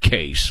off their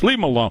case. Leave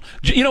them alone.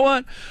 You know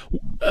what?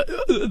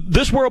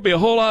 This world would be a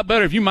whole lot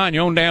better if you mind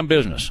your own damn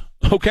business.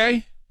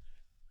 Okay?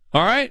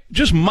 All right?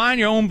 Just mind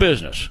your own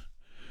business.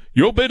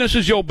 Your business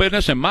is your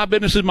business, and my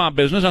business is my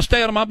business. I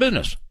stay out of my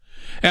business.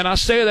 And I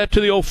say that to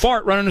the old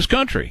fart running this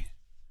country.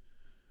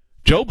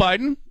 Joe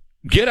Biden,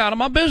 get out of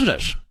my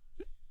business.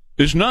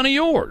 It's none of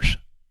yours.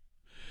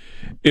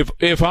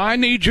 If I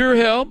need your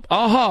help,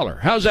 I'll holler.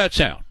 How's that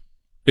sound?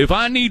 If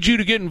I need you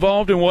to get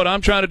involved in what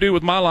I'm trying to do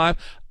with my life,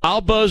 I'll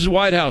buzz the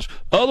White House.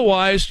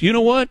 Otherwise, you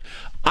know what?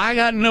 I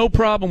got no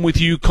problem with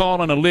you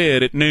calling a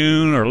lid at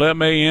noon or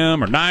 11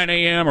 a.m. or 9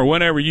 a.m. or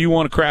whenever you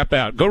want to crap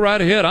out. Go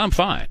right ahead. I'm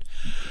fine.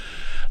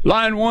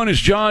 Line 1 is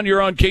John.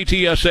 You're on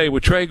KTSA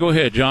with Trey. Go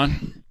ahead,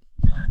 John.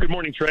 Good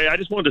morning, Trey. I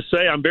just wanted to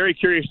say I'm very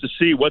curious to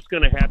see what's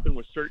going to happen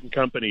with certain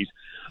companies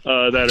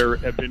that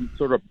have been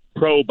sort of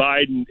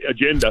pro-Biden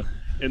agenda.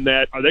 In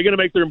that, are they going to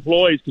make their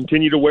employees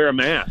continue to wear a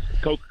mask?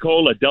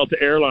 Coca-Cola, Delta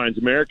Airlines,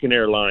 American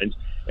Airlines.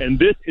 And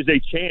this is a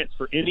chance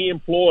for any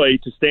employee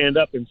to stand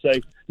up and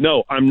say,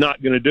 no, I'm not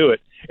going to do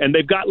it. And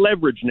they've got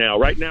leverage now.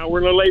 Right now,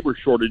 we're in a labor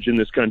shortage in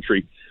this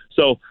country.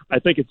 So I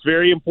think it's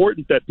very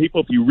important that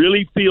people, if you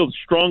really feel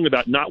strong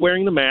about not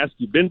wearing the mask,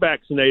 you've been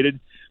vaccinated,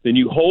 then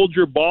you hold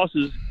your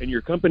bosses and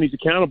your companies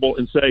accountable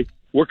and say,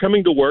 we're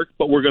coming to work,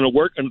 but we're going to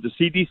work under the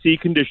CDC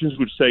conditions,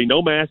 which say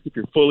no mask if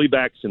you're fully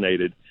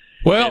vaccinated.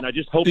 Well, and I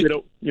just hope they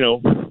don't,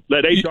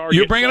 let HR.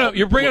 You're bringing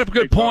up a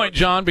good point,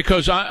 John,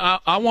 because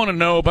I want to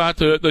know about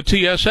the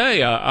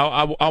TSA.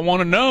 I want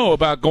to know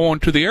about going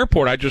to the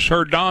airport. I just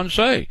heard Don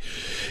say,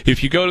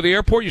 if you go to the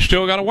airport, you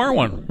still got to wear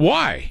one.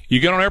 Why? You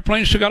get on an airplane,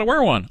 you still got to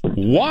wear one.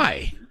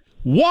 Why?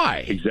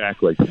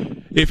 Exactly.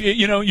 If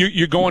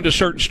you're going to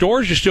certain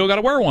stores, you still got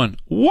to wear one.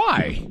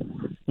 Why?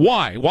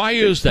 Why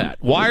is that?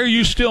 Why are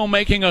you still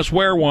making us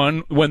wear one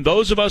when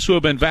those of us who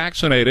have been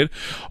vaccinated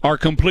are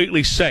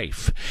completely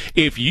safe?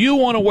 If you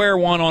want to wear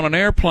one on an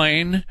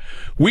airplane,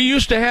 we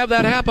used to have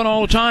that happen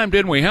all the time,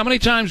 didn't we? How many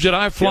times did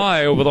I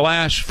fly over the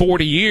last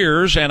 40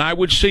 years and I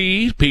would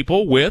see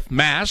people with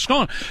masks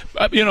on?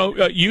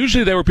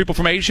 Usually there were people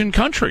from Asian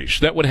countries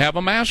that would have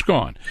a mask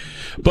on.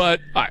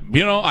 But,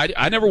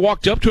 I never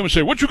walked up to them and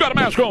said, what you got a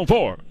mask on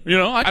for?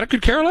 I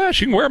could care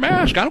less. You can wear a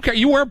mask. I don't care.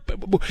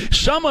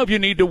 Some of you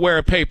need to wear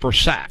a paper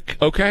sack,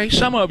 okay?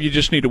 Some of you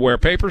just need to wear a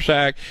paper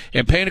sack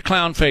and paint a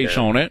clown face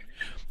on it,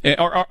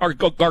 or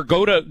go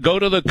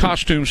to the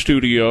costume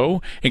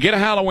studio and get a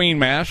Halloween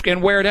mask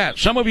and wear that.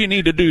 Some of you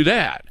need to do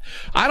that.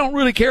 I don't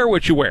really care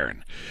what you're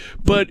wearing,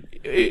 but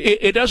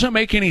it doesn't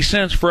make any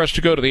sense for us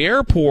to go to the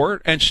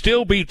airport and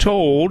still be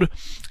told,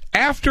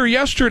 after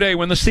yesterday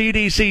when the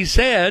CDC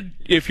said,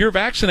 if you're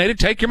vaccinated,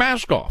 take your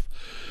mask off.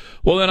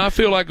 Well, then I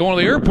feel like going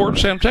to the airport and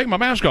saying I'm taking my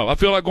mask off. I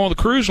feel like going to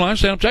the cruise line and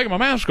saying I'm taking my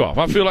mask off.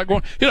 I feel like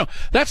going,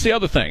 that's the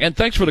other thing. And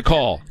thanks for the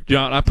call,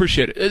 John. I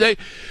appreciate it.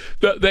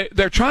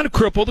 They're trying to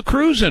cripple the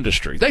cruise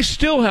industry. They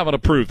still haven't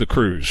approved the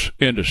cruise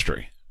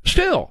industry.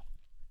 Still.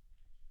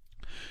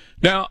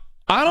 Now,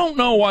 I don't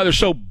know why they're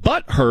so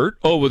butthurt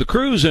over the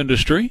cruise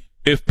industry.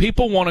 If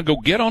people want to go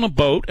get on a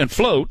boat and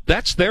float,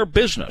 that's their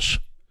business.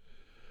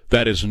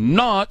 That is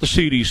not the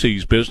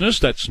CDC's business.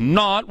 That's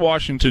not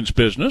Washington's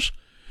business.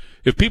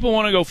 If people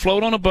want to go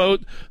float on a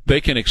boat,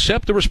 they can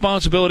accept the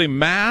responsibility,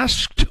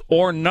 masked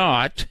or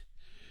not,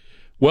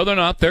 whether or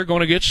not they're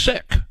going to get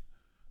sick.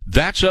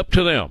 That's up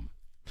to them.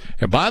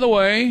 And by the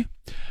way,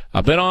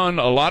 I've been on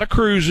a lot of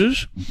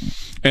cruises,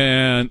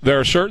 and there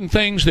are certain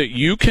things that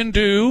you can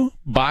do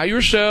by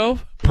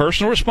yourself,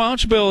 personal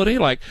responsibility,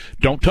 like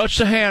don't touch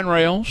the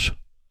handrails,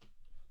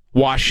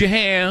 wash your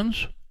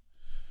hands,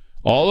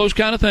 all those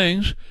kind of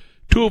things,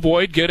 to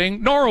avoid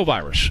getting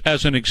norovirus,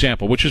 as an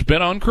example, which has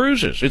been on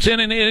cruises. It's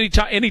in any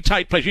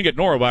tight place. You can get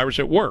norovirus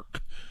at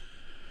work.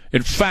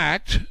 In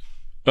fact,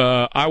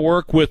 I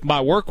work with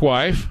my work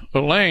wife,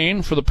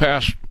 Elaine, for the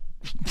past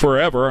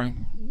forever.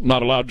 I'm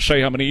not allowed to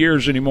say how many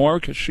years anymore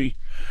because she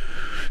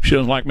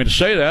doesn't like me to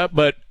say that,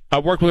 but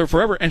I've worked with her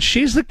forever, and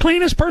she's the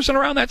cleanest person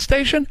around that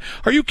station.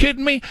 Are you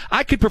kidding me?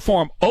 I could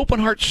perform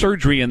open heart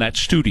surgery in that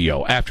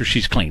studio after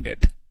she's cleaned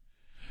it.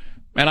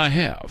 And I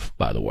have,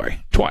 by the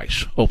way,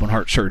 twice. Open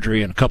heart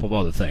surgery and a couple of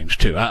other things,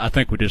 too. I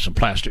think we did some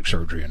plastic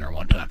surgery in there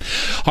one time.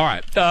 All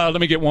right, let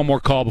me get one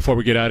more call before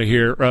we get out of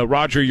here.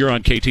 Roger, you're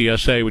on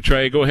KTSA with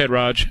Trey. Go ahead,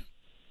 Raj.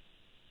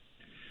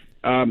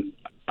 I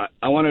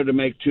wanted to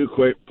make 2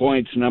 quick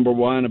points. Number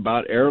one,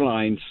 about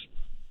airlines.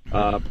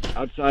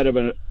 Outside of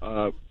an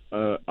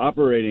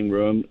operating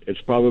room,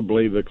 it's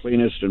probably the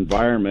cleanest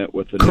environment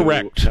with the new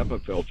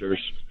HEPA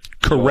filters.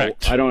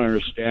 Correct. So I don't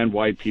understand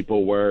why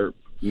people wear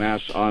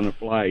masks on a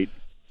flight.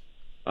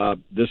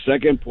 The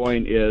second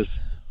point is,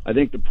 I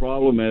think the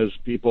problem is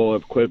people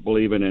have quit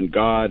believing in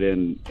God,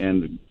 and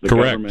the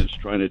government's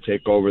trying to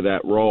take over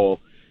that role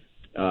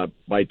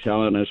by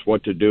telling us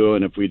what to do,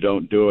 and if we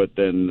don't do it,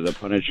 then the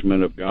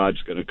punishment of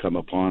God's going to come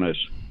upon us,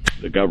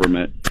 the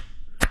government.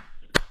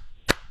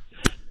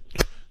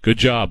 Good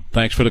job.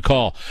 Thanks for the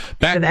call.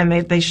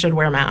 And they should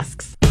wear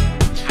masks.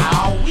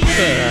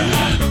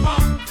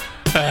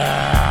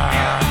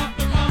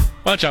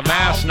 Bunch of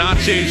mass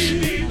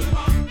Nazis.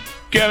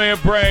 Give me a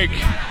break.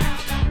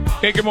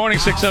 Hey, good morning,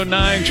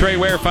 609. Trey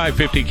Ware,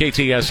 550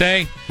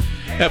 KTSA,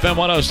 FM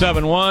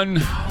 1071,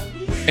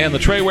 and the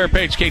Trey Ware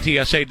page,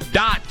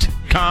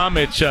 KTSA.com.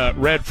 It's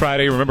Red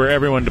Friday. Remember,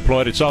 everyone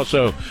deployed. It's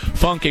also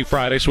Funky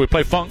Friday, so we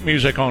play funk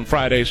music on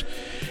Fridays.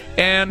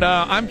 And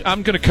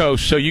I'm going to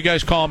coast, so you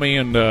guys call me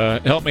and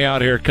help me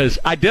out here, because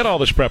I did all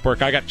this prep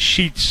work. I got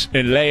sheets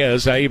and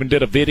layers. I even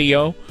did a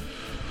video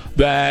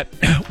that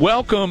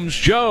welcomes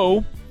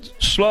Joe,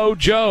 Slow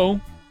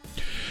Joe,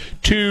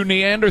 to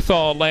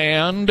Neanderthal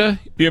land.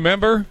 You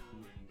remember?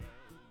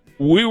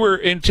 We were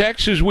in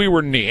Texas, we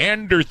were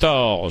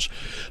Neanderthals.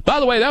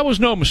 By the way, that was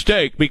no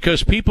mistake,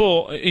 because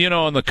people,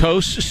 on the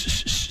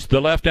coast,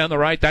 the left and the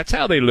right, that's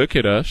how they look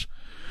at us.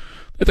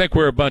 They think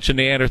we're a bunch of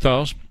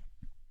Neanderthals.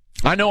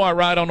 I know I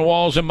write on the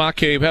walls in my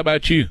cave. How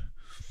about you?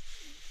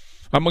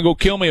 I'm going to go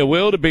kill me a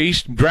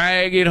wildebeest,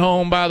 drag it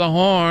home by the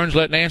horns,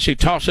 let Nancy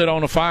toss it on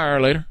the fire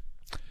later.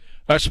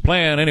 That's the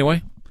plan,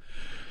 anyway.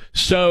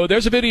 So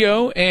there's a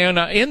video, and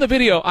in the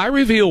video, I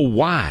reveal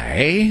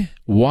why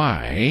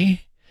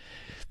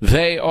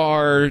they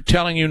are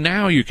telling you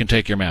now you can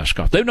take your mask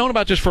off. They've known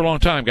about this for a long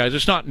time, guys.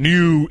 It's not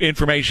new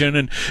information,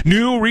 and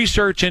new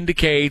research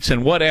indicates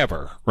and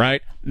whatever,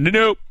 right?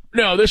 Nope.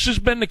 No, this has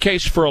been the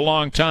case for a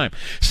long time,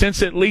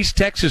 since at least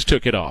Texas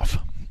took it off,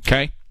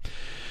 okay?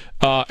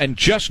 And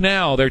just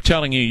now they're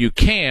telling you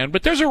can,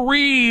 but there's a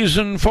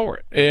reason for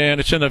it. And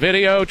it's in the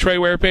video, Trey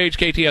Ware page,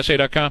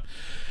 KTSA.com.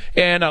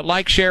 And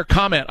like, share,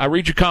 comment. I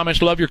read your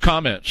comments, love your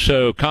comments.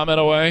 So comment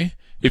away.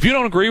 If you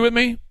don't agree with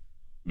me,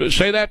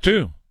 say that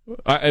too. You're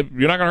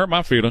not going to hurt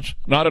my feelings.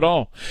 Not at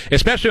all.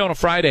 Especially on a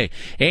Friday.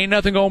 Ain't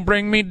nothing going to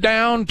bring me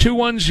down.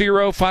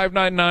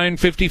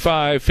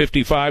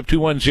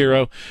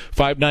 210-599-5555.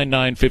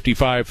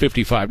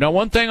 210-599-5555. Now,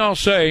 one thing I'll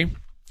say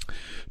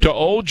to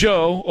old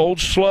Joe, old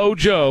Slow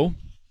Joe,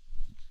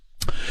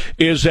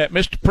 is that,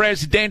 Mr.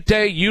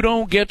 Presidente, you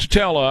don't get to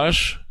tell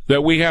us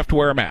that we have to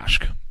wear a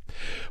mask,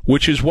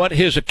 which is what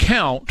his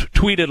account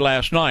tweeted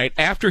last night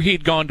after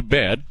he'd gone to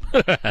bed.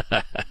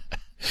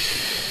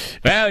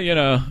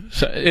 Well,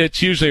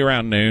 it's usually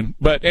around noon.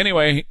 But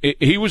anyway,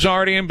 he was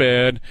already in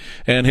bed,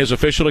 and his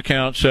official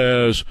account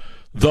says,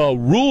 the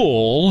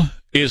rule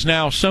is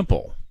now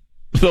simple.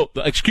 The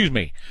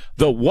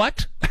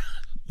what?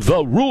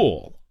 The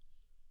rule.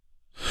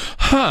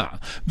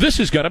 This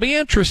is going to be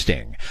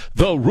interesting.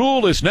 The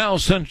rule is now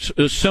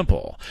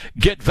simple.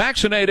 Get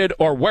vaccinated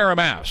or wear a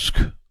mask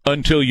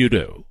until you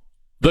do.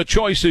 The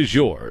choice is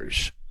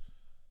yours.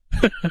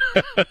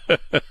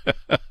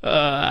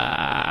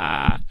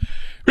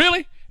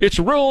 Really? It's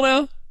a rule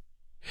now?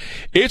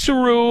 It's a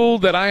rule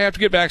that I have to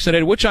get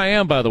vaccinated, which I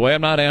am, by the way.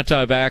 I'm not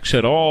anti-vax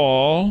at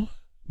all.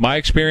 My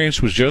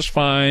experience was just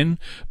fine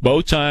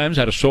both times.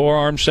 Had a sore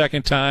arm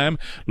second time,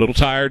 a little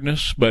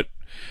tiredness, but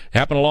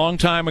happened a long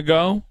time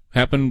ago.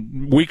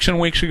 Happened weeks and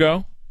weeks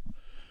ago.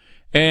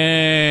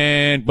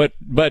 And but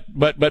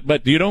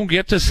you don't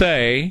get to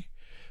say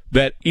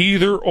that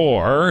either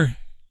or.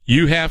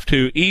 You have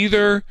to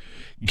either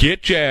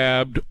get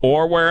jabbed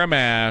or wear a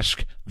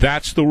mask.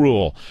 That's the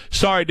rule.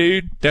 Sorry,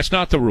 dude, that's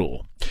not the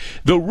rule.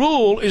 The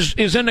rule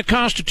is in the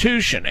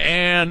Constitution,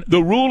 and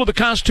the rule of the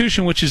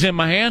Constitution, which is in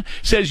my hand,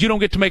 says you don't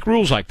get to make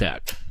rules like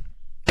that.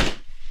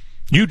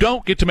 You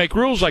don't get to make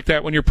rules like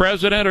that when you're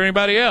president or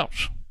anybody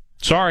else.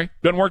 Sorry,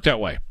 doesn't work that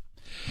way.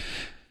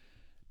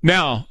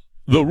 Now,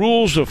 the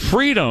rules of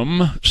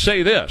freedom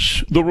say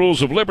this. The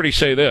rules of liberty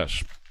say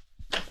this.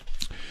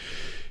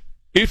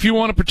 If you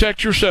want to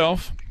protect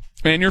yourself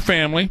and your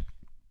family,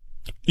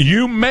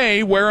 you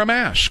may wear a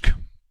mask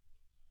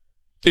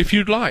if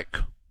you'd like.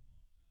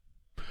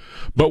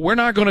 But we're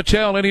not going to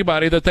tell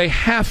anybody that they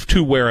have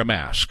to wear a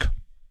mask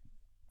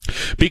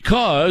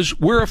because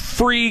we're a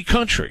free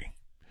country.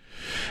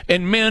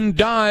 And men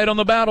died on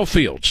the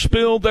battlefield,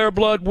 spilled their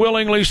blood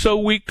willingly so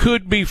we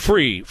could be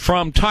free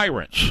from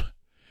tyrants.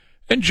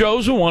 And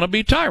Joe's a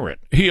wannabe tyrant.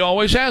 He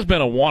always has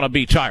been a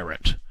wannabe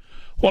tyrant.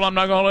 Well, I'm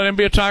not going to let him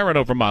be a tyrant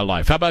over my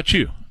life. How about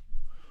you?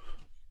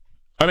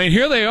 I mean,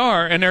 here they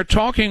are, and they're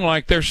talking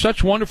like they're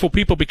such wonderful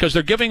people because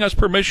they're giving us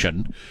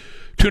permission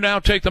to now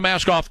take the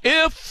mask off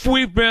if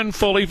we've been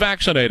fully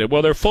vaccinated.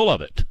 Well, they're full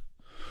of it.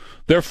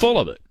 They're full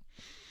of it.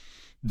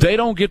 They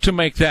don't get to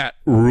make that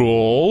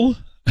rule.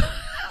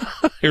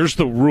 Here's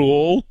the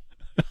rule.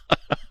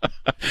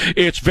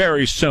 It's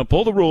very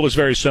simple. The rule is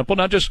very simple.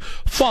 Now just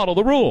follow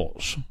the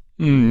rules.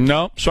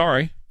 No,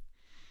 sorry.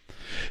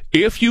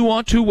 If you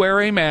want to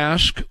wear a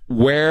mask,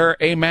 wear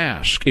a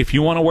mask. If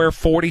you want to wear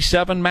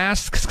 47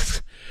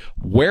 masks,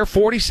 wear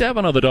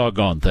 47 of the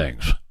doggone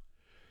things.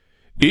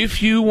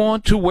 If you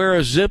want to wear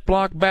a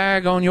Ziploc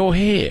bag on your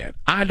head,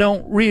 I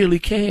don't really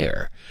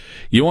care.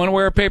 You want to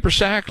wear a paper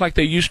sack like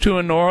they used to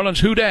in New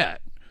Orleans? Who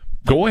dat?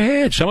 Go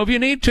ahead. Some of you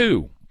need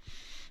to.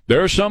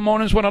 There are some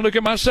mornings when I look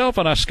at myself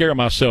and I scare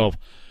myself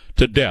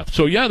to death.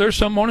 So, yeah, there's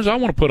some mornings I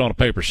want to put on a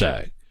paper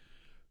sack.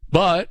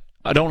 But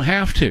I don't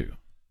have to.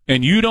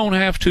 And you don't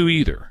have to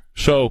either.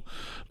 So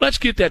let's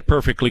get that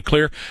perfectly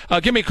clear.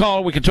 Give me a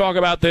call. We can talk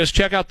about this.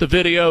 Check out the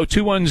video,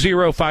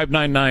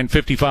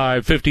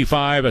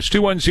 210-599-5555. That's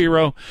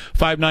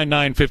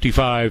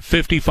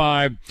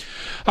 210-599-5555.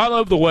 I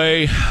love the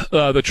way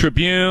the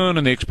Tribune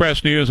and the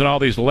Express News and all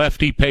these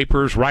lefty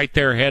papers write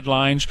their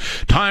headlines.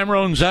 Time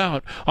runs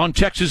out on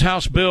Texas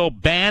House bill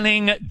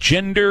banning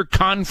gender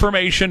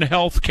confirmation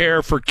health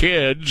care for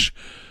kids.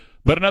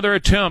 But another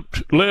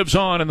attempt lives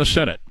on in the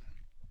Senate.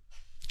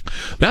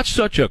 That's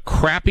such a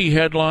crappy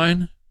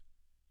headline.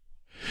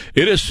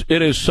 It is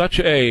such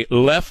a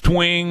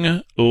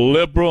left-wing,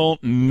 liberal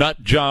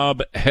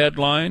nutjob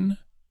headline.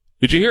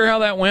 Did you hear how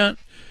that went?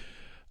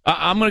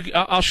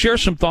 I'll share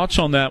some thoughts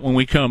on that when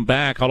we come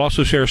back. I'll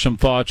also share some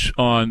thoughts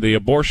on the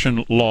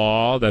abortion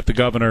law that the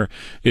governor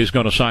is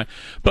going to sign.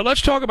 But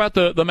let's talk about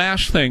the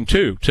mask thing,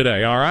 too,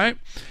 today, all right?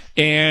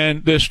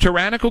 And this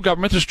tyrannical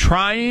government is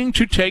trying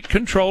to take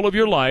control of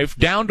your life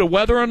down to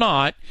whether or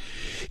not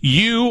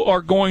you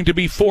are going to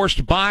be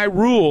forced by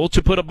rule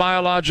to put a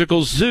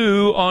biological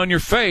zoo on your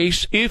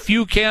face if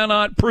you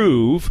cannot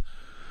prove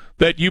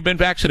that you've been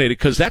vaccinated,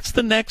 because that's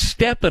the next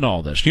step in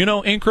all this. You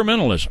know,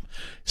 incrementalism.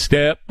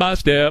 Step by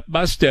step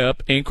by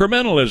step,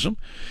 incrementalism.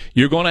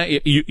 You're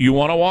you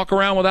want to walk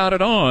around without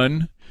it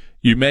on,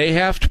 you may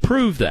have to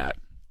prove that.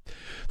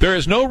 There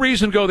is no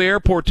reason to go to the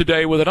airport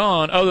today with it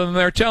on other than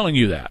they're telling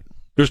you that.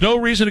 There's no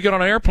reason to get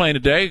on an airplane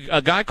today.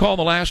 A guy called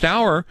in the last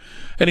hour,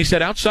 and he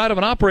said outside of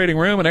an operating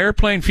room, an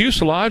airplane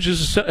fuselage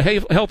is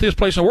the healthiest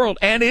place in the world,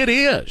 and it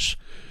is.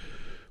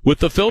 With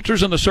the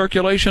filters and the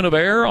circulation of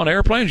air on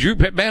airplanes,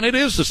 man, it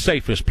is the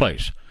safest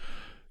place.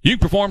 You can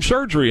perform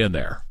surgery in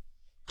there.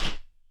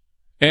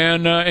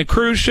 And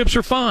cruise ships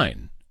are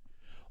fine.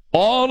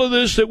 All of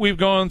this that we've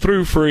gone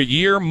through for a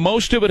year,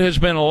 most of it has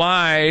been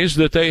lies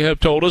that they have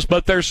told us,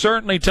 but they're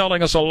certainly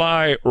telling us a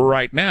lie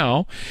right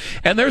now.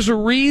 And there's a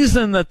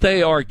reason that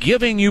they are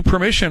giving you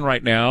permission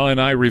right now,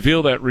 and I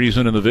reveal that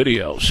reason in the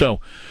video. So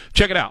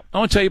check it out. I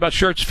want to tell you about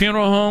Schertz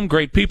Funeral Home.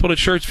 Great people at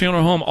Schertz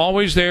Funeral Home,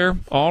 always there,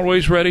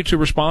 always ready to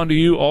respond to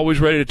you, always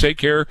ready to take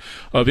care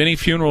of any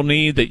funeral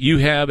need that you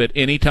have at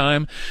any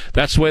time.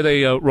 That's the way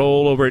they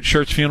roll over at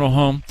Schertz Funeral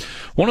Home.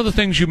 One of the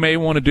things you may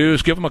want to do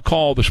is give them a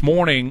call this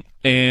morning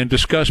and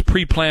discuss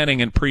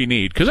pre-planning and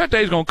pre-need, because that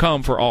day's going to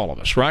come for all of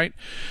us, right?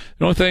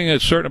 The only thing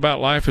that's certain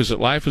about life is that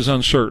life is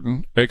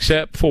uncertain,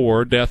 except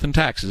for death and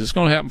taxes. It's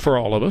going to happen for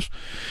all of us.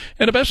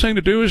 And the best thing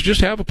to do is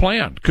just have a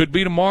plan. Could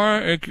be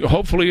tomorrow.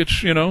 Hopefully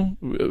it's,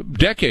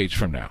 decades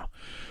from now.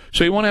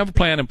 So you want to have a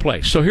plan in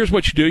place. So here's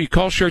what you do. You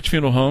call Schertz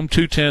Funeral Home,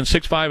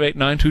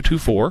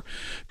 210-658-9224.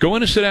 Go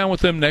in and sit down with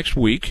them next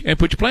week and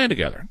put your plan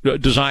together.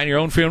 Design your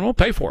own funeral,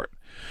 pay for it.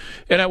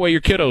 And that way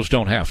your kiddos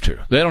don't have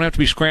to. They don't have to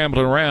be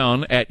scrambling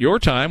around at your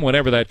time,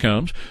 whenever that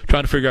comes,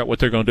 trying to figure out what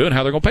they're going to do and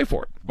how they're going to pay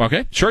for it.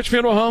 Okay? Schertz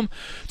Funeral Home,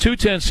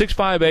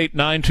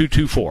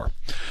 210-658-9224.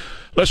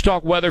 Let's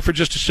talk weather for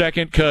just a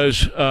second,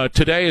 because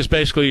today is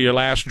basically your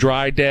last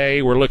dry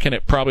day. We're looking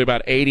at probably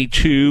about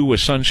 82 with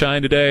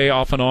sunshine today,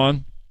 off and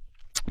on.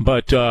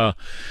 But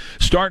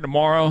starting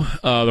tomorrow,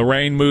 the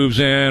rain moves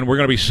in. We're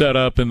going to be set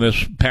up in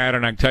this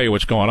pattern. I can tell you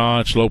what's going on.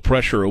 It's low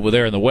pressure over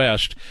there in the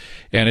west,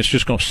 and it's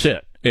just going to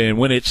sit. And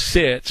when it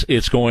sits,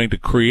 it's going to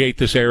create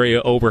this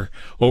area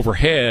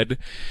overhead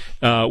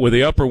with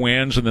the upper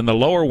winds, and then the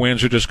lower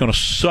winds are just going to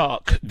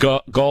suck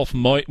Gulf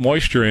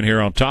moisture in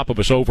here on top of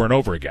us over and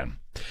over again.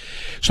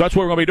 So that's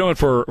what we're going to be doing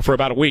for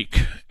about a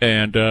week.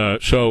 And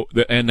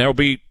and there'll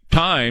be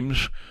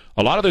times,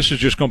 a lot of this is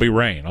just going to be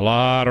rain, a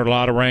lot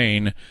of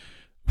rain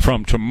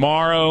from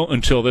tomorrow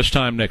until this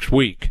time next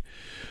week.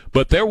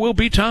 But there will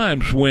be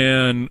times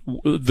when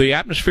the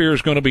atmosphere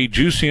is going to be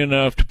juicy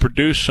enough to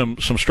produce some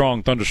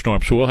strong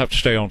thunderstorms, so we'll have to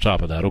stay on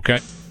top of that, okay?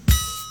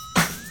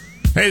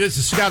 Hey, this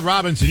is Scott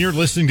Robbins, and you're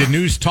listening to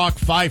News Talk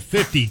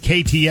 550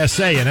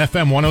 KTSA and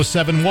FM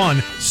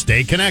 1071.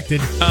 Stay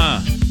connected.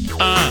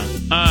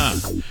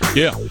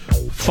 Yeah.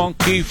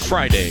 Funky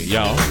Friday,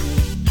 y'all.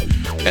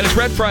 And it's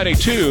Red Friday,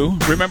 too.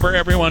 Remember,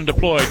 everyone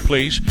deployed,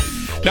 please.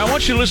 Now, I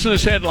want you to listen to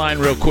this headline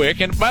real quick.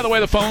 And, by the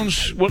way, the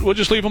phones, we'll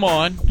just leave them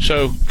on.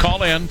 So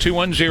call in,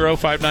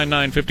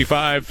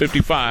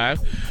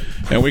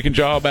 210-599-5555, and we can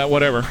jaw about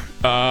whatever.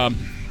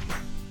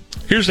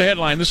 Here's the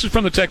headline. This is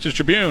from the Texas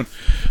Tribune.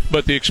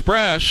 But the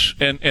Express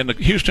and the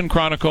Houston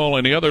Chronicle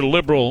and the other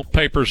liberal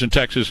papers in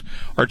Texas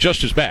are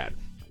just as bad.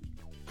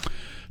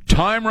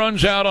 Time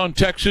runs out on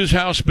Texas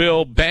House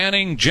bill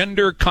banning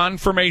gender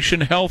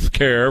confirmation health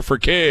care for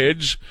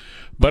kids,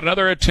 but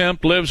another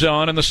attempt lives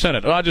on in the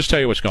Senate. I'll just tell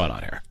you what's going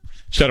on here.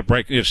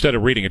 Instead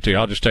of reading it to you,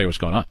 I'll just tell you what's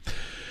going on.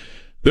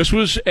 This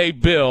was a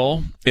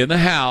bill in the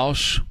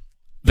House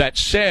that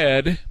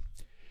said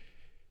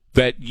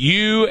that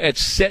you at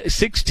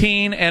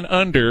 16 and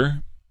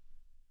under,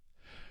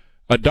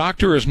 a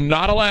doctor is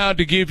not allowed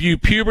to give you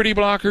puberty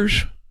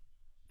blockers,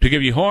 to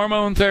give you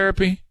hormone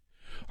therapy,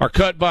 or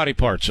cut body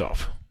parts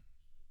off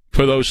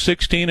for those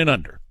 16 and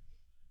under.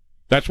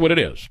 That's what it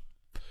is.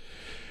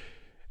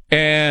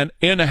 And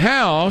in the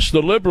House,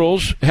 the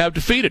liberals have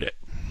defeated it,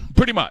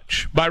 pretty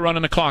much, by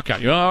running the clock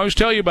out. I always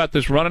tell you about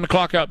this running the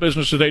clock out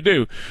business that they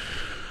do.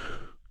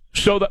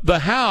 So the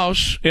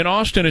House in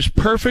Austin is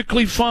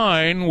perfectly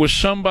fine with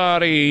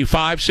somebody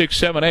 5, 6,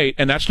 7, 8,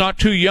 and that's not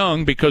too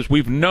young, because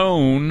we've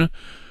known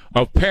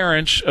of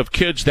parents of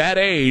kids that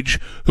age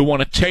who want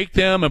to take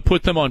them and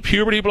put them on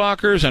puberty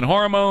blockers and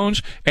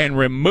hormones and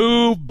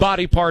remove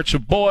body parts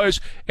of boys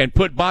and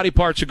put body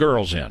parts of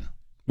girls in.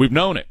 We've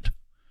known it.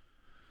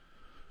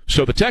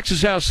 So the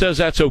Texas House says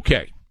that's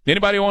okay.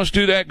 Anybody who wants to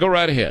do that, go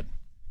right ahead.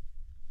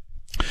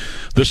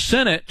 The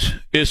Senate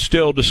is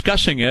still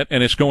discussing it,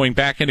 and it's going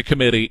back into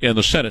committee in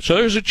the Senate. So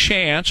there's a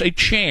chance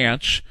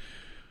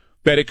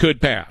that it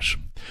could pass.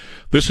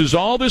 This is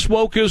all this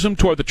wokeism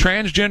toward the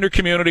transgender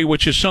community,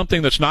 which is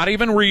something that's not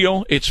even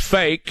real. It's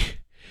fake.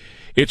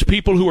 It's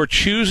people who are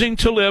choosing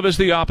to live as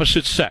the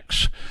opposite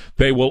sex.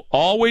 They will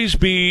always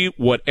be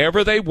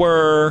whatever they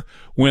were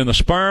when the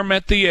sperm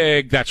met the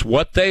egg. That's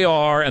what they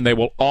are, and they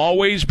will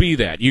always be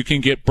that. You can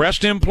get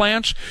breast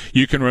implants,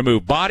 you can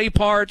remove body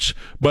parts,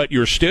 but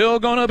you're still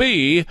going to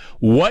be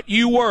what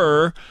you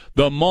were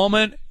the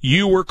moment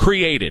you were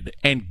created.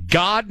 And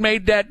God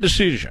made that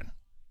decision.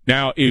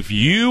 Now, if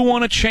you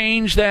want to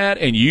change that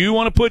and you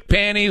want to put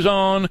panties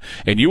on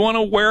and you want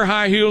to wear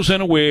high heels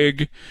and a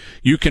wig,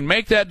 you can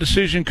make that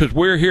decision, because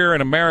we're here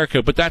in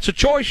America, but that's a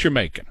choice you're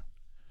making.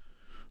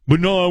 But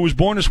no, I was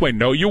born this way.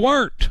 No, you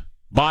weren't.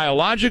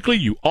 Biologically,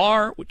 you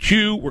are what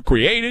you were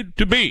created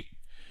to be.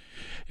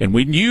 And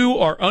when you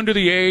are under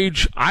the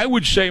age, I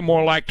would say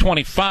more like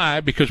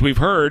 25, because we've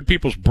heard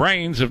people's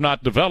brains have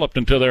not developed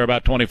until they're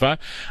about 25.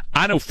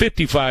 I know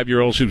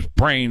 55-year-olds whose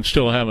brains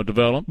still haven't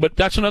developed, but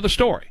that's another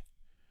story.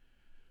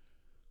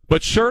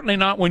 But certainly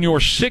not when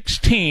you're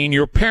 16,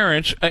 your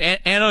parents, and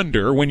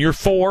under, when you're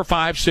 4,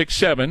 5, 6,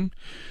 7,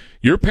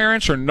 your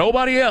parents or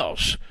nobody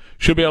else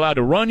should be allowed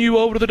to run you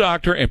over to the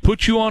doctor and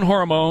put you on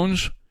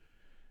hormones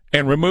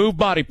and remove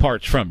body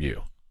parts from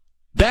you.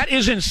 That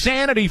is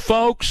insanity,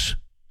 folks.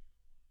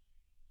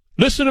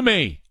 Listen to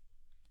me.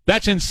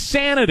 That's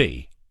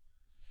insanity.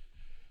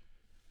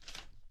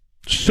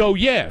 So,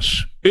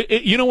 yes,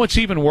 you know what's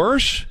even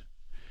worse?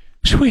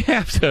 So we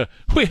have to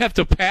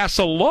pass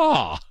a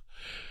law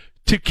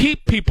to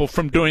keep people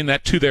from doing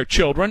that to their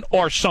children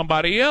or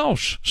somebody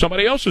else's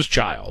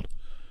child.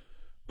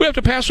 We have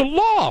to pass a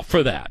law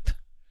for that.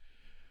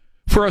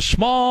 For a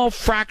small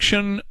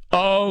fraction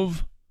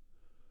of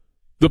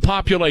the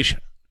population.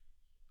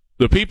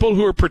 The people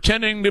who are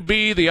pretending to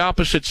be the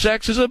opposite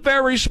sex is a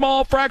very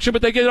small fraction,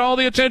 but they get all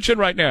the attention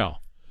right now.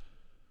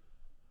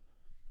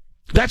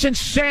 That's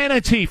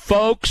insanity,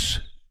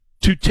 folks,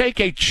 to take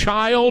a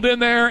child in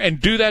there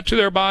and do that to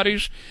their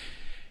bodies.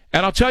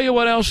 And I'll tell you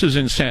what else is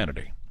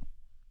insanity.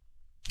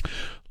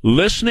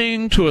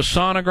 Listening to a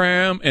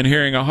sonogram and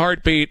hearing a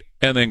heartbeat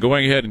and then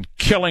going ahead and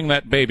killing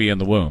that baby in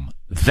the womb.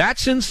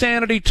 That's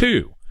insanity,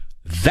 too.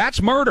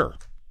 That's murder.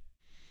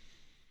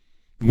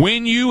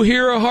 When you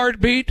hear a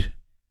heartbeat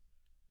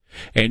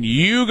and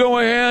you go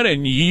ahead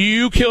and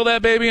you kill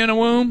that baby in the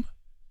womb,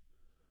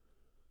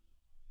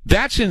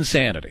 that's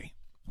insanity.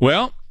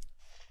 Well,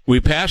 we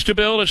passed a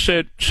bill that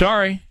said,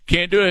 sorry,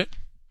 can't do it.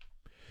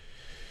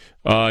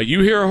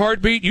 You hear a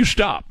heartbeat, you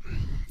stop.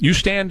 You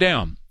stand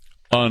down.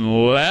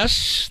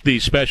 Unless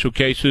these special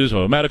cases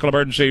of medical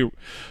emergency,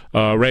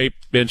 rape,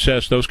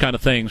 incest, those kind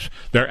of things,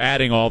 they're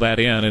adding all that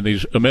in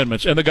these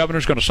amendments, and the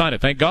governor's going to sign it,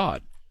 thank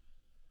God.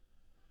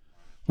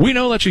 We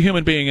know that's a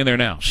human being in there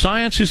now.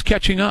 Science is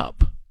catching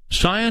up.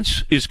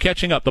 Science is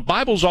catching up. The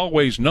Bible's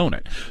always known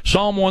it.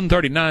 Psalm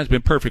 139 has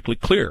been perfectly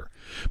clear.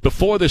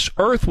 Before this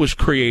earth was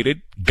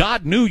created,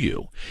 God knew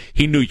you.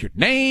 He knew your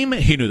name.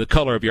 He knew the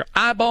color of your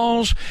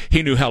eyeballs.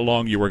 He knew how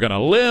long you were going to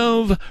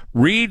live.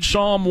 Read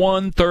Psalm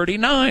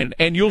 139,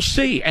 and you'll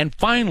see. And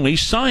finally,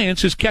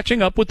 science is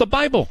catching up with the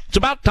Bible. It's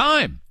about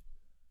time.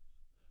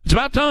 It's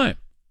about time.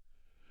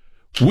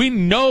 We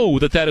know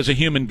that that is a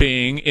human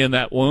being in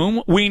that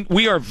womb.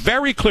 We are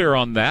very clear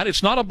on that.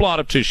 It's not a blot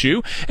of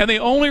tissue. And the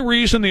only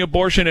reason the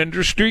abortion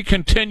industry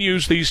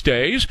continues these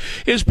days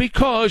is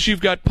because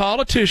you've got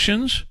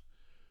politicians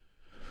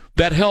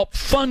that help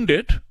fund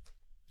it,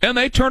 and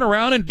they turn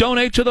around and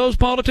donate to those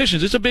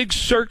politicians. It's a big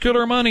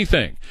circular money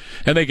thing.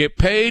 And they get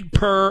paid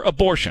per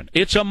abortion.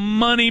 It's a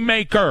money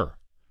maker.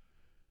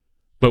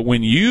 But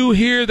when you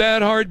hear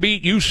that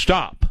heartbeat, you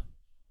stop.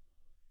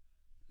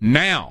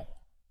 Now.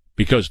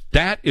 Because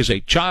that is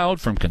a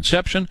child from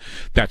conception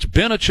that's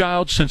been a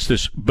child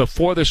since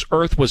before this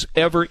earth was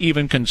ever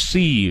even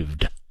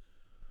conceived.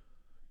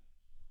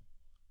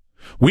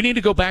 We need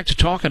to go back to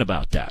talking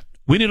about that.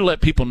 We need to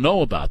let people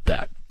know about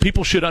that.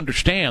 People should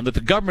understand that the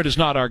government is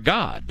not our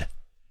God.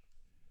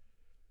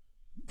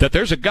 That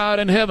there's a God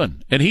in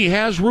heaven, and he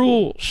has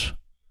rules.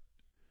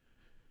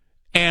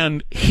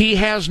 And he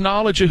has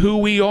knowledge of who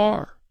we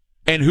are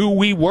and who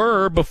we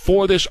were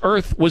before this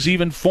earth was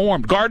even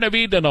formed. Garden of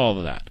Eden and all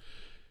of that.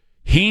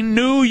 He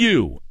knew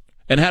you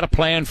and had a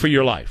plan for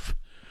your life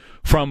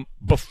from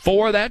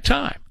before that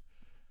time.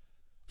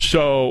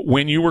 So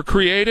when you were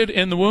created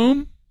in the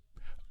womb,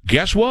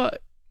 guess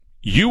what?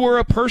 You were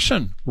a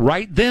person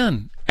right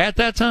then at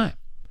that time.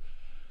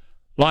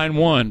 Line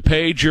 1,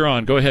 Paige, you're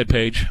on. Go ahead,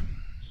 Paige.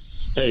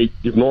 Hey,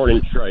 good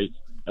morning, Trey.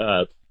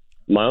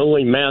 My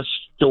only mask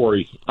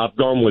story, I've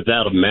gone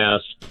without a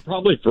mask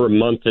probably for a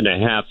month and a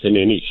half in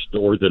any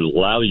store that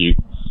allow you,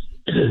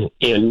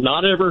 and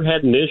not ever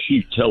had an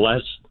issue till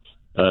last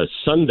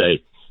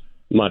Sunday.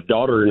 My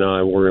daughter and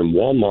I were in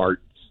Walmart,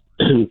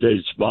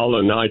 days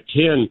following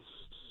I-10,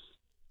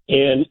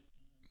 and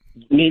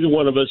neither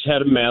one of us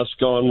had a mask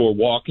on. We're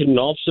walking, and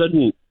all of a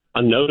sudden,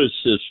 I noticed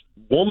this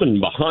woman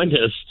behind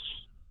us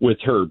with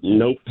her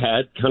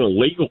notepad, kind of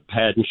legal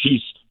pad, and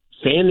she's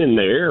fanning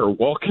the air,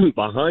 walking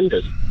behind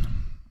us.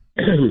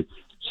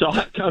 So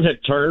I kind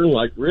of turned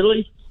like,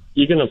 really?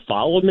 You're going to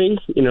follow me?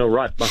 You know,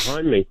 right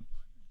behind me.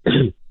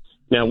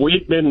 Now, we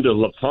had been to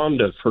La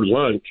Fonda for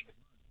lunch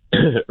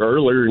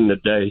earlier in the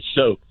day,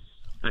 so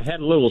I had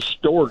a little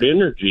stored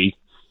energy,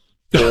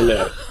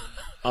 and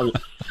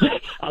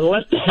I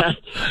let that.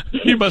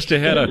 You must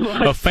have had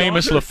a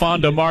famous La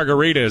Fonda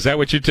margarita. Is that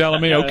what you're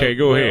telling me? Okay,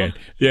 go ahead.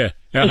 Yeah,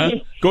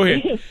 go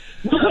ahead.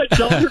 My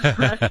daughter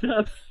cracked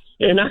up,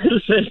 and I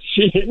said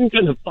she isn't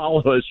going to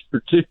follow us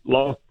for too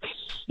long.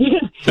 My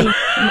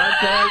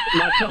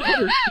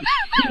daughter,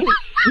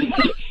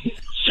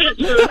 she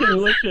turned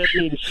and looked at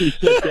me and she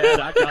said, "Dad,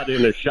 I got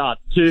in a shot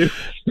too."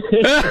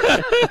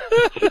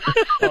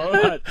 All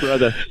right,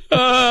 brother.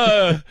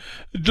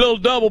 Little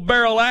double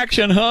barrel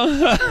action,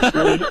 huh?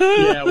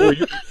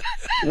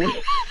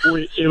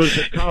 It was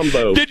a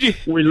combo. Did you?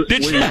 We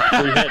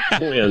had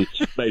twins,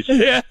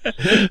 basically. Yeah.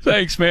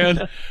 Thanks,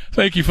 man.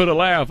 Thank you for the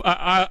laugh.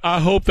 I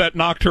hope that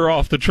knocked her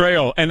off the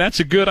trail, and that's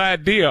a good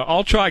idea.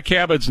 I'll try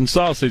cabbage and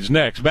sausage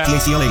next.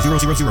 KCLA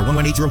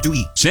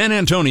 000-11802E. San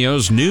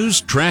Antonio's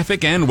news,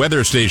 traffic, and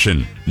weather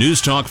station.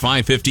 News Talk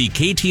 550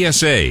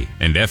 KTSA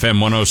and FM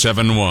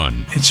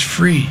 107.1. It's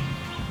free.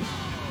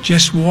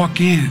 Just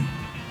walk in.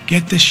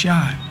 Get the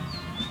shot.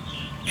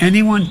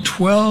 Anyone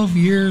 12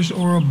 years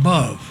or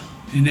above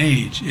in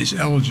age is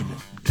eligible.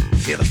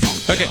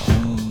 Okay.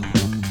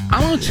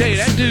 I'm going to tell you,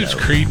 that dude's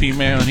creepy,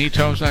 man, when he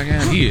talks like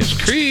that. He is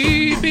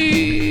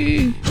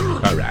creepy.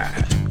 All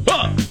right.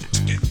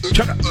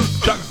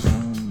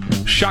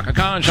 Shaka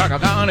Khan.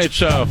 It's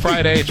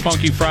Friday. It's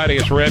Funky Friday.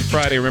 It's Red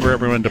Friday. Remember,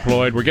 everyone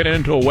deployed. We're getting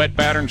into a wet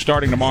pattern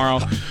starting tomorrow.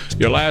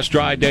 Your last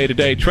dry day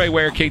today. Trey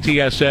Ware,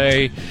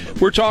 KTSA.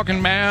 We're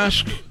talking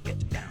mask.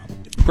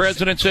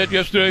 President said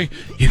yesterday,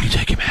 you can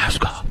take your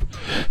mask off.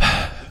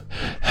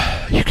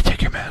 You can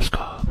take your mask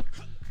off.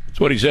 That's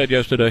what he said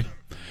yesterday.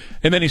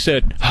 And then he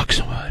said, hug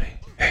somebody.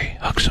 Hey,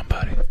 hug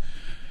somebody.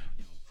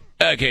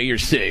 Okay, you're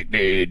sick,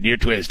 dude. You're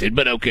twisted,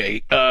 but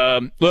okay.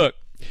 Look,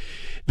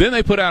 then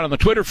they put out on the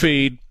Twitter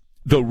feed,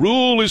 the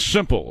rule is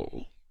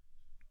simple.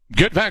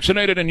 Get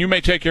vaccinated and you may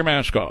take your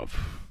mask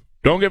off.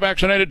 Don't get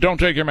vaccinated, don't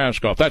take your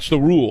mask off. That's the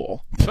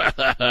rule.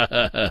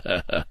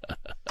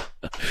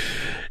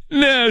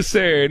 No,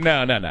 sir.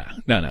 No.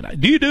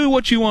 You do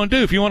what you want to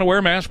do. If you want to wear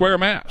a mask, wear a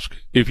mask.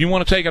 If you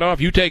want to take it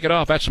off, you take it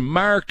off. That's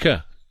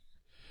America.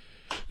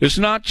 It's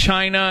not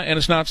China, and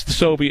it's not the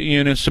Soviet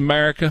Union. It's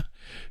America.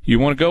 You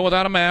want to go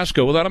without a mask,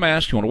 go without a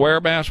mask. You want to wear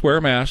a mask, wear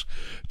a mask.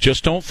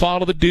 Just don't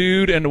follow the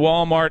dude in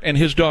Walmart and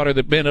his daughter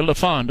that been in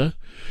LaFonda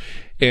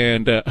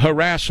and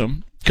harass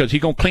him, because he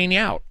going to clean you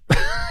out.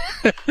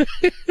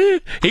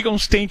 He going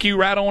to stink you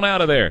right on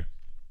out of there.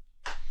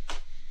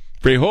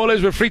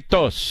 Frijoles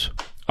refritos.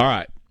 All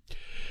right.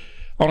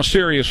 On a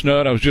serious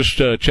note, I was just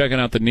checking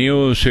out the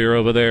news here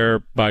over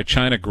there by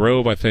China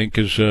Grove, I think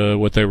is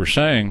what they were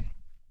saying.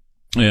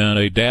 And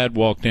a dad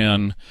walked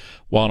in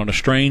while an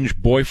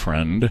estranged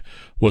boyfriend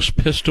was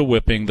pistol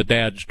whipping the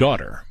dad's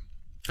daughter.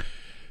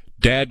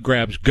 Dad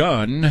grabs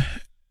gun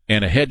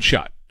and a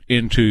headshot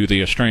into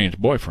the estranged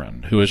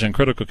boyfriend, who is in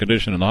critical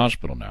condition in the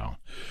hospital now.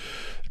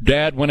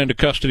 Dad went into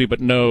custody,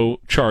 but no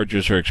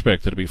charges are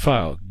expected to be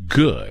filed.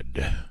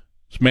 Good.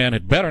 This man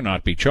had better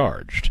not be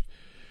charged.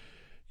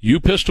 You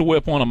pistol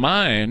whip one of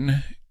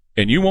mine,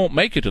 and you won't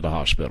make it to the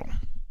hospital.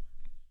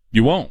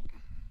 You won't.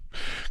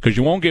 Because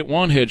you won't get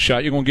one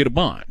headshot, you're going to get a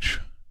bunch.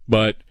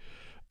 But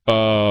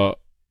that's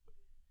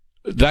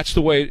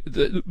the way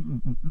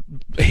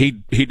he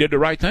did the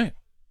right thing.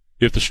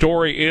 If the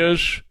story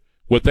is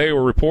what they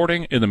were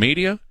reporting in the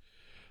media,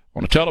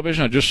 on the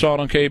television, I just saw it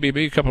on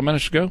KBB a couple of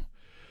minutes ago,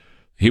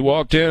 he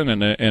walked in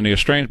and the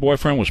estranged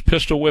boyfriend was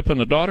pistol whipping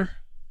the daughter,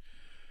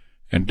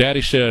 and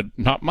Daddy said,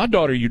 "Not my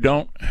daughter, you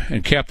don't,"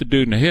 and capped the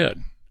dude in the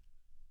head.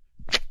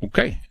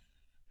 Okay.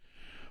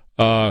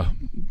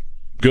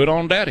 Good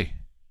on Daddy.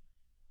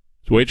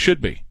 It's the way it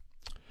should be.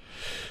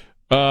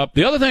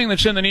 The other thing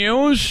that's in the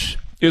news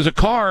is a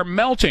car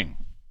melting.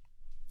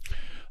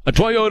 A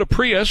Toyota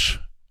Prius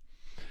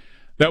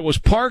that was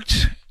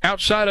parked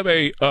outside of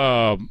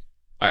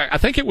I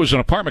think it was an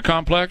apartment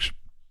complex,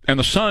 and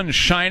the sun's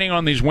shining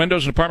on these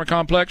windows in the apartment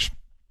complex.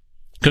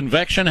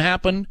 Convection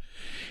happened,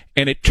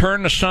 and it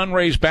turned the sun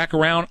rays back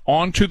around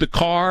onto the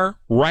car,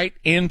 right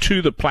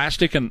into the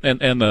plastic and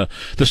the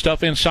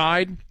stuff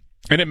inside,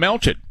 and it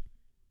melted.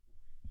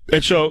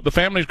 And so the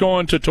family's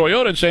going to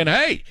Toyota and saying,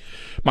 "Hey,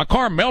 my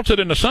car melted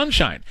in the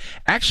sunshine."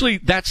 Actually,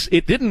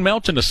 it didn't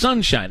melt in the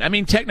sunshine. I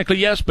mean, technically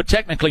yes, but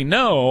technically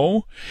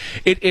no.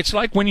 It's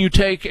like when you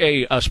take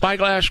a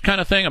spyglass kind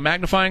of thing, a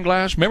magnifying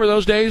glass. Remember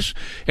those days?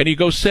 And you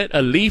go set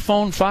a leaf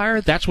on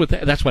fire. That's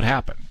what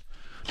happened.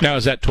 Now,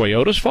 is that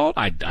Toyota's fault?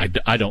 I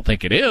don't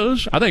think it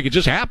is. I think it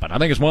just happened. I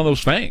think it's one of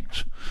those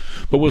things.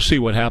 But we'll see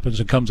what happens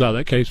and comes out of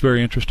that case.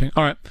 Very interesting.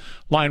 All right,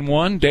 line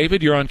one,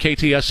 David, you're on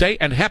KTSA,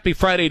 and happy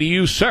Friday to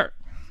you, sir.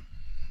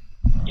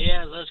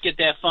 Yeah, let's get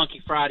that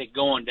Funky Friday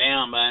going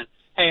down, man.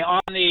 Hey,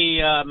 on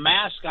the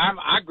mask,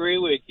 I agree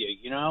with you.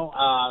 You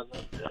know,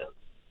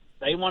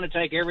 they want to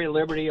take every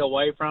liberty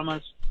away from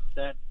us.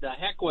 The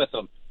heck with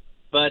them.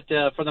 But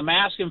for the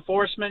mask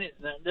enforcement,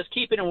 let's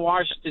keep it in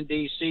Washington,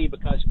 D.C.,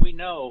 because we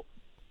know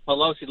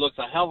Pelosi looks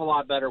a hell of a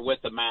lot better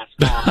with the mask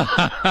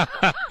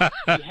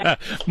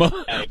on.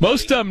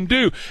 Most of them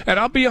do. And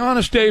I'll be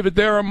honest, David,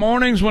 there are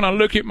mornings when I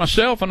look at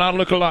myself and I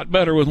look a lot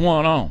better with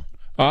one on.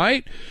 All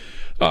right?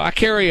 I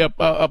carry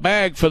a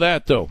bag for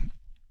that, though.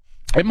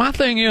 And my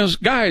thing is,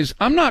 guys,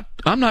 I'm not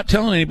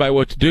telling anybody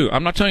what to do.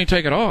 I'm not telling you to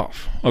take it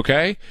off,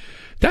 okay?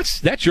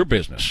 That's your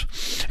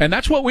business. And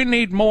that's what we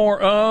need more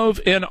of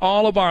in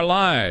all of our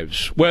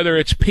lives, whether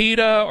it's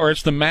PETA or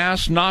it's the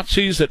mass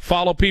Nazis that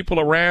follow people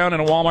around in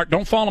a Walmart.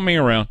 Don't follow me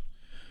around.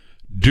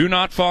 Do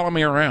not follow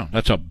me around.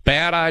 That's a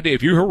bad idea.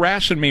 If you're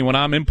harassing me when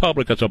I'm in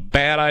public, that's a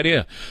bad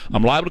idea.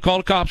 I'm liable to call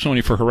the cops on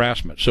you for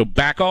harassment, so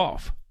back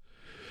off.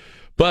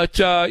 But,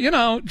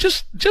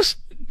 just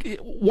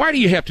why do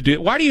you have to do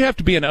it? Why do you have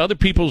to be in other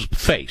people's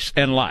face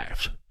and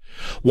lives?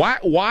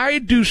 Why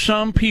do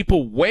some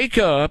people wake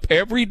up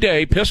every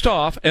day pissed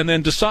off and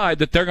then decide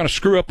that they're going to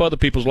screw up other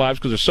people's lives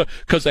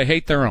because they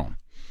hate their own?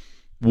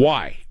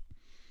 Why?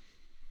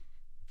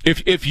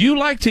 If you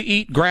like to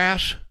eat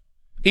grass,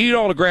 eat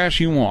all the grass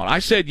you want. I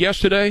said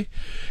yesterday,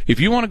 if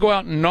you want to go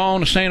out and gnaw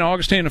on the St.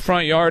 Augustine in the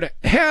front yard,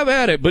 have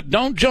at it, but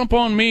don't jump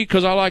on me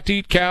because I like to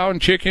eat cow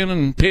and chicken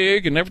and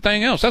pig and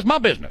everything else. That's my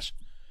business.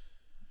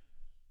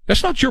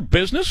 That's not your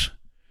business.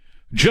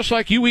 Just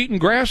like you eating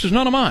grass is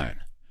none of mine.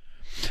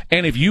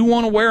 And if you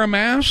want to wear a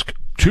mask,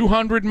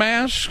 200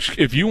 masks,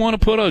 if you want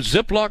to put a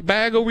Ziploc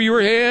bag over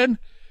your head,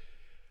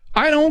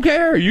 I don't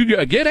care.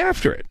 You get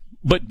after it.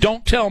 But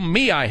don't tell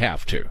me I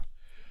have to.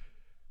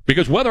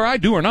 Because whether I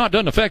do or not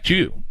doesn't affect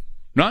you.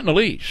 Not in the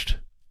least.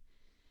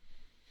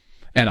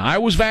 And I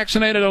was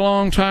vaccinated a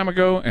long time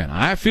ago, and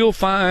I feel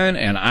fine,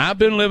 and I've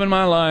been living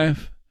my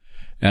life,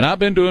 and I've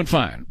been doing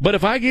fine. But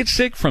if I get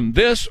sick from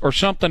this or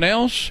something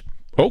else,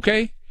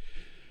 okay.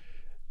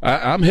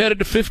 I'm headed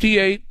to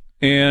 58.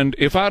 And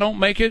if I don't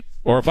make it,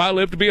 or if I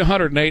live to be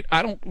 108,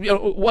 I don't,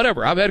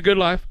 whatever. I've had a good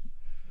life.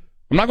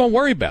 I'm not going to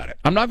worry about it.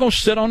 I'm not going to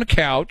sit on the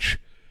couch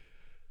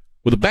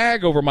with a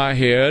bag over my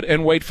head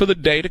and wait for the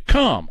day to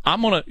come.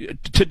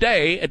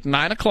 Today at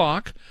 9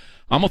 o'clock,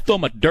 I'm going to throw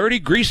my dirty,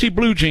 greasy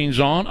blue jeans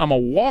on. I'm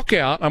going to walk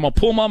out. I'm going to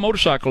pull my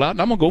motorcycle out,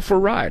 and I'm going to go for a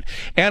ride.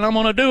 And I'm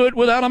going to do it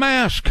without a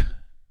mask.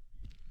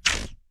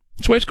 That's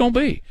the way it's going to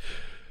be.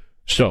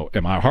 So,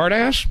 am I a hard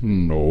ass?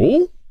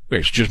 No.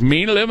 It's just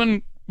me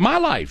living my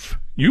life.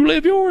 You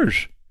live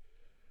yours.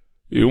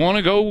 You want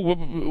to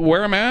go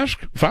wear a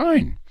mask?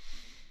 Fine.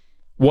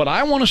 What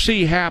I want to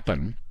see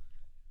happen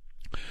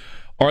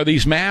are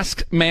these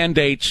mask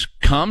mandates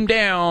come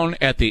down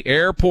at the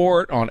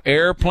airport, on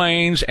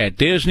airplanes, at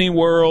Disney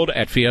World,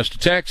 at Fiesta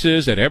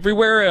Texas, at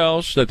everywhere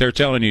else that they're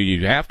telling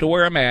you have to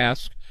wear a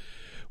mask.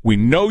 We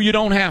know you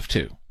don't have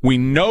to. We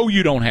know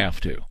you don't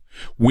have to.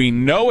 We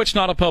know it's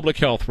not a public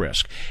health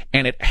risk.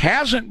 And it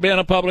hasn't been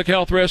a public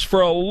health risk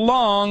for a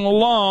long,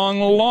 long,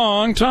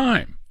 long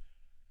time.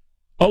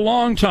 A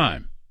long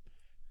time.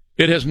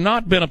 It has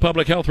not been a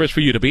public health risk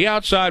for you to be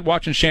outside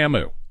watching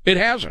Shamu. It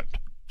hasn't.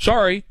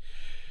 Sorry.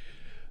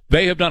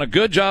 They have done a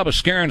good job of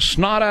scaring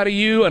snot out of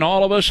you and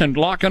all of us and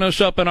locking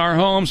us up in our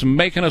homes and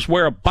making us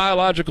wear a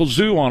biological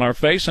zoo on our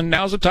face, and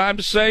now's the time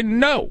to say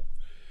no.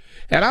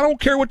 And I don't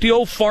care what the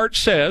old fart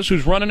says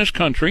who's running this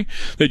country,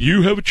 that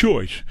you have a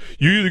choice.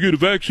 You either get a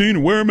vaccine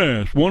or wear a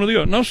mask, one or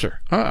the other. No, sir.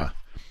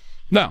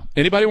 No.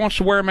 Anybody who wants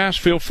to wear a mask,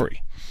 feel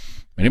free.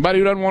 Anybody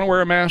who doesn't want to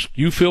wear a mask,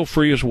 you feel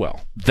free as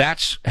well.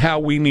 That's how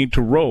we need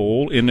to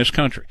roll in this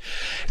country.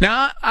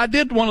 Now, I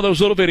did one of those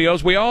little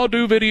videos. We all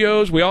do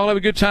videos. We all have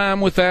a good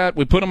time with that.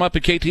 We put them up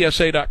at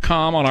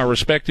KTSA.com on our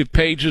respective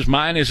pages.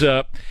 Mine is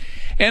up.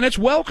 And it's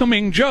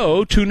welcoming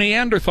Joe to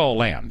Neanderthal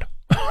land.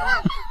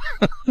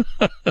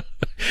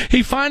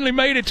 He finally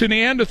made it to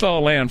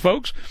Neanderthal land,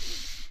 folks.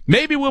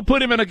 Maybe we'll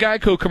put him in a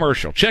Geico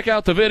commercial. Check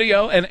out the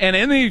video, and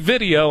in the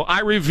video, I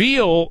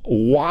reveal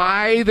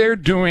why they're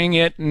doing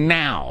it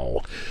now.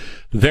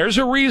 There's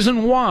a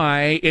reason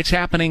why it's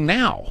happening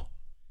now.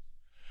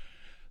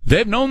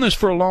 They've known this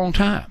for a long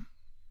time.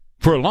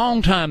 For a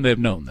long time, they've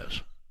known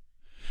this.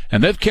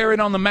 And they've carried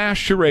on the mass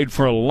charade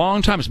for a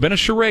long time. It's been a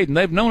charade, and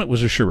they've known it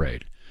was a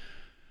charade.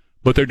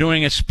 But they're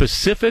doing it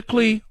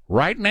specifically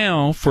right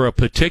now for a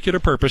particular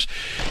purpose.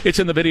 It's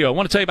in the video. I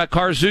want to tell you about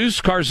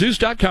CarZeus,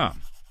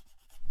 CarZeus.com.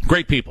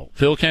 Great people.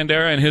 Phil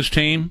Candera and his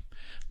team,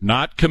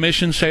 not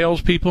commission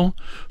salespeople,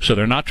 so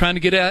they're not trying to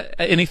get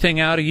anything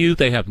out of you.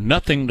 They have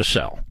nothing to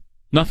sell.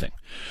 Nothing.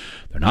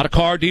 They're not a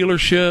car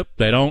dealership.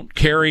 They don't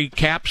carry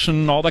caps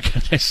and all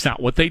that. That's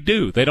not what they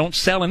do. They don't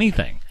sell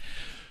anything.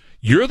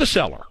 You're the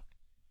seller.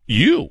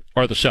 You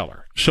are the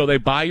seller. So they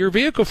buy your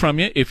vehicle from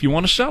you if you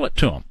want to sell it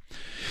to them.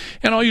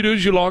 And all you do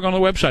is you log on the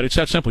website. It's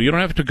that simple. You don't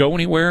have to go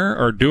anywhere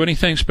or do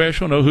anything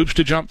special. No hoops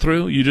to jump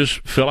through. You just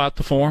fill out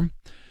the form.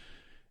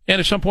 And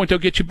at some point, they'll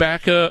get you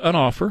back an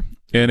offer,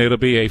 and it'll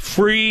be a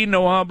free,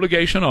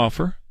 no-obligation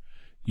offer.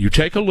 You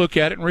take a look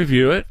at it and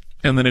review it,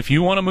 and then if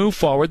you want to move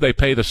forward, they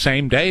pay the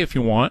same day if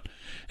you want,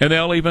 and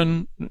they'll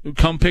even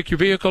come pick your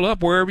vehicle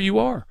up wherever you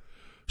are.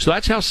 So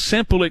that's how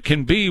simple it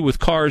can be with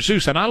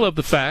CarZeus. And I love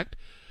the fact,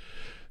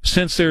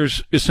 since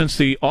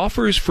the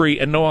offer is free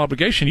and no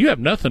obligation, you have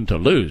nothing to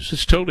lose.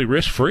 It's totally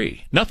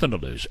risk-free. Nothing to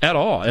lose at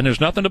all, and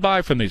there's nothing to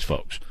buy from these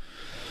folks.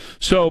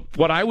 So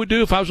what I would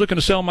do if I was looking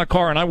to sell my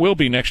car, and I will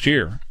be next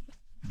year,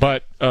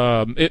 but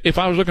if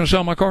I was looking to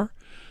sell my car,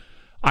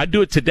 I'd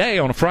do it today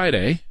on a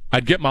Friday.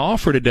 I'd get my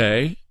offer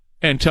today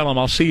and tell them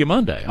I'll see you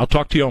Monday. I'll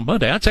talk to you on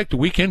Monday. I'd take the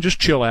weekend, just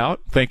chill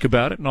out, think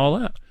about it, and all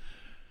that.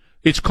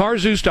 It's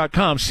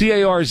CarZeus.com,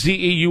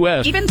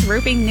 CarZeus. Stevens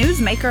Roofing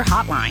Newsmaker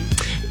Hotline.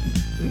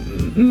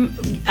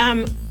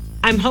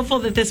 I'm hopeful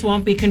that this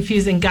won't be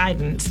confusing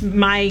guidance.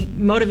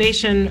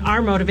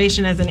 Our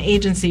motivation as an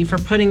agency for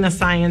putting the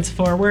science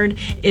forward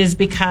is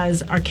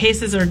because our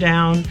cases are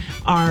down,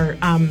 our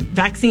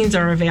vaccines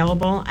are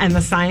available, and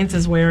the science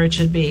is where it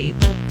should be.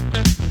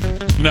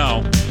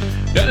 No.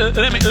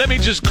 Let me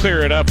just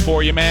clear it up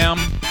for you, ma'am,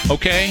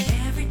 okay?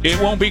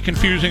 It won't be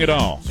confusing at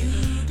all.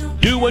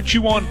 Do what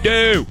you want to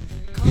do.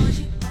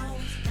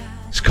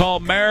 It's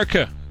called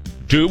America.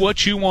 Do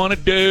what you want to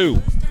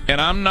do. And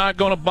I'm not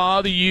going to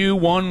bother you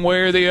one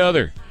way or the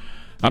other.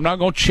 I'm not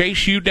going to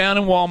chase you down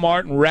in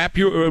Walmart and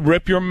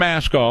rip your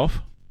mask off.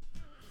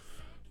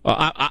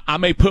 I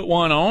may put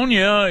one on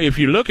you if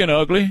you're looking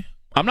ugly.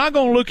 I'm not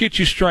going to look at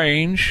you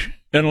strange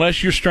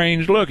unless you're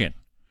strange looking.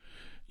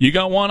 You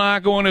got one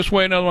eye going this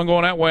way, another one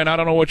going that way, and I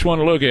don't know which one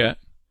to look at.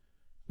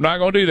 I'm not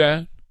going to do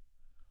that.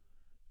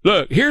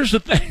 Look, here's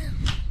the thing.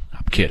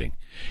 I'm kidding.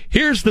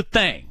 Here's the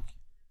thing.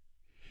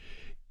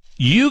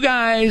 You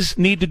guys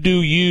need to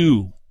do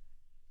you.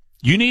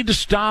 You need to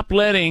stop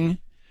letting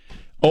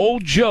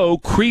old Joe,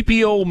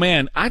 creepy old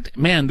man.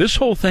 This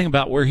whole thing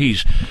about where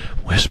he's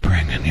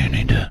whispering and you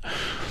need to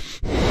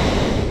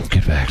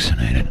get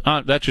vaccinated.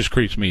 That just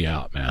creeps me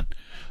out, man.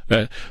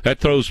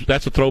 That's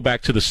a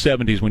throwback to the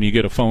 70s when you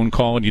get a phone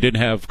call and you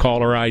didn't have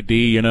caller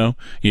ID, you know.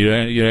 You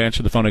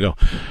answer the phone and go,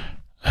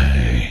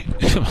 hey.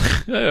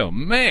 Oh,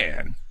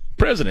 man.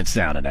 President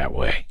sounded that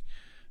way.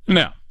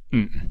 No.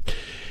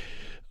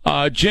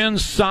 Jen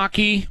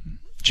Psaki.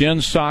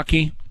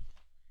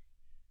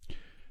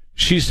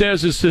 She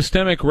says that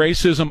systemic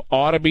racism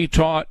ought to be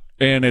taught,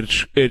 and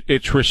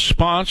it's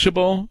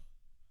responsible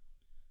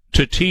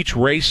to teach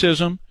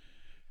racism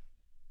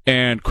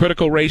and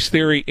critical race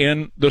theory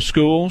in the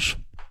schools.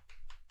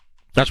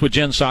 That's what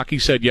Jen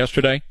Psaki said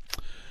yesterday.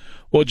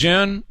 Well,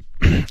 Jen,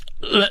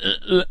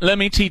 let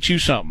me teach you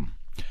something.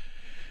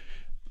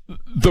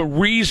 the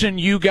reason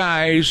you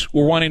guys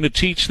were wanting to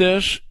teach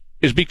this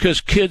is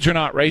because kids are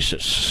not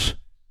racists.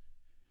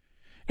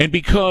 And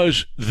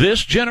because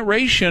this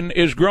generation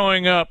is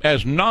growing up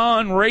as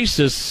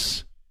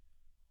non-racists,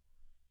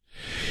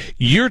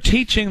 you're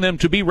teaching them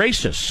to be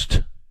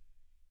racist.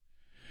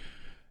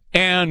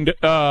 And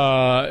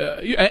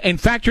in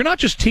fact, you're not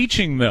just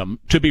teaching them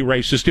to be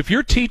racist. If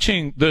you're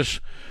teaching this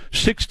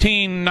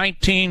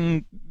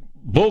 1619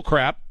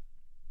 bullcrap,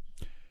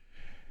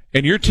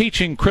 and you're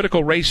teaching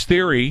critical race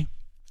theory,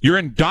 you're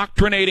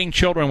indoctrinating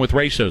children with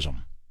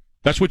racism.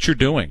 That's what you're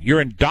doing. You're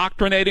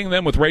indoctrinating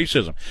them with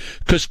racism.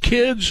 Because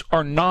kids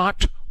are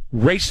not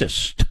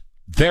racist.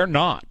 They're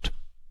not.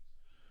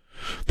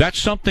 That's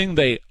something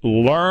they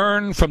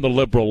learn from the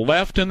liberal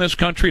left in this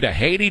country, to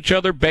hate each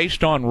other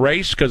based on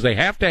race, because they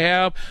have to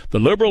have, the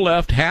liberal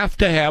left have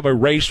to have a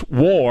race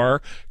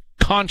war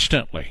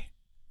constantly.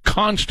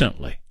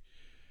 Constantly.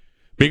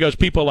 Because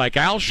people like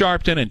Al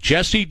Sharpton and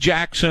Jesse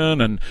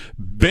Jackson and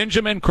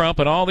Benjamin Crump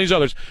and all these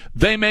others,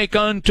 they make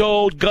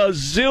untold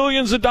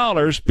gazillions of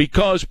dollars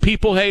because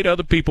people hate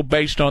other people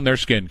based on their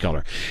skin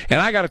color. And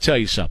I got to tell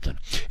you something.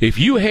 If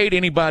you hate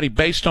anybody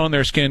based on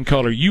their skin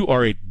color, you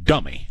are a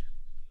dummy.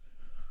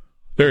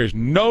 There is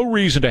no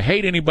reason to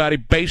hate anybody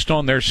based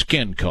on their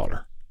skin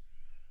color.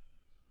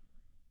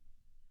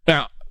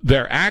 Now,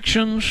 their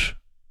actions,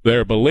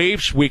 their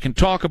beliefs, we can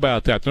talk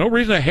about that. There's no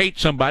reason to hate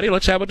somebody.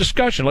 Let's have a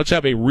discussion. Let's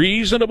have a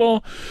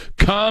reasonable,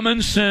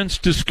 common sense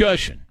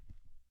discussion.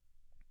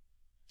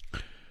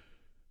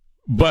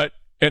 But,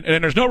 and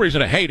there's no reason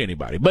to hate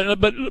anybody. But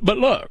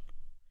look,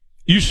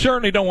 you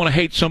certainly don't want to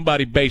hate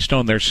somebody based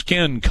on their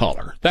skin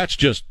color. That's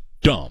just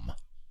dumb.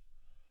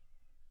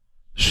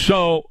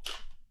 So,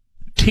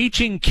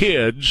 teaching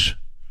kids,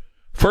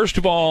 first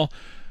of all,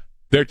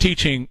 they're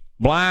teaching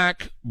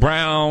black,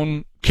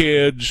 brown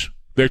kids,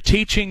 they're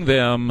teaching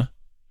them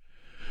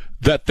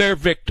that they're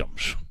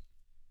victims.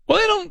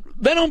 Well,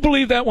 they don't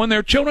believe that when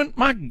they're children.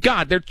 My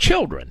God, they're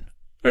children.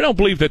 They don't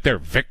believe that they're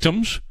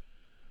victims.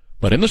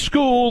 But in the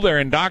school, they're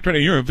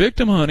indoctrinated. You're a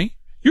victim, honey.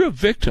 You're a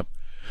victim.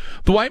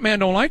 The white man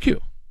don't like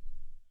you.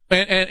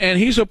 And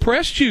he's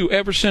oppressed you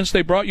ever since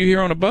they brought you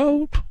here on a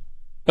boat.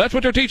 That's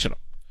what they're teaching them.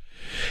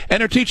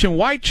 And they're teaching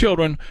white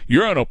children,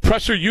 you're an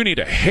oppressor. You need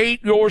to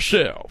hate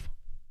yourself.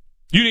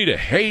 You need to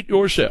hate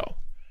yourself.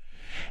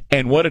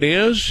 And what it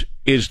is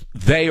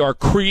they are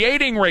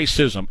creating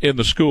racism in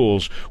the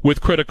schools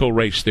with critical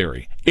race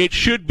theory. It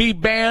should be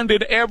banned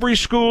in every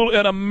school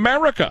in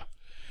America.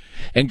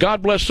 And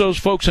God bless those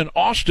folks in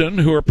Austin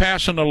who are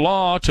passing a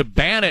law to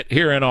ban it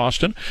here in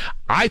Austin.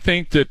 I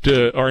think that,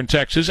 or in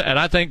Texas, and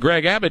I think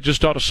Greg Abbott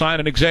just ought to sign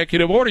an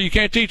executive order. You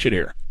can't teach it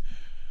here.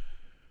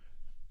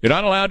 You're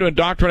not allowed to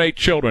indoctrinate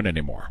children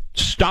anymore.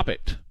 Stop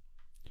it.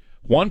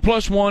 1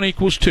 + 1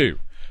 = 2.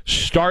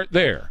 Start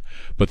there.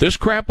 But this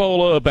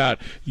crapola about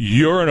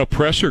you're an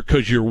oppressor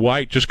because you're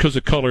white just because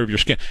of the color of your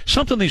skin,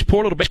 something these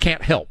poor little babies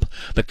can't help,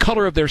 the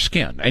color of their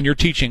skin. And you're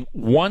teaching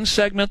one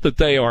segment that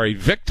they are a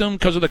victim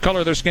because of the color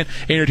of their skin,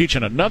 and you're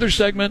teaching another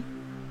segment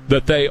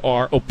that they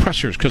are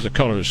oppressors because of the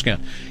color of their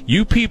skin.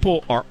 You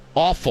people are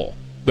awful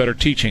that are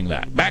teaching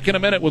that. Back in a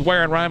minute with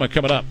Ware and Ryman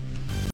coming up.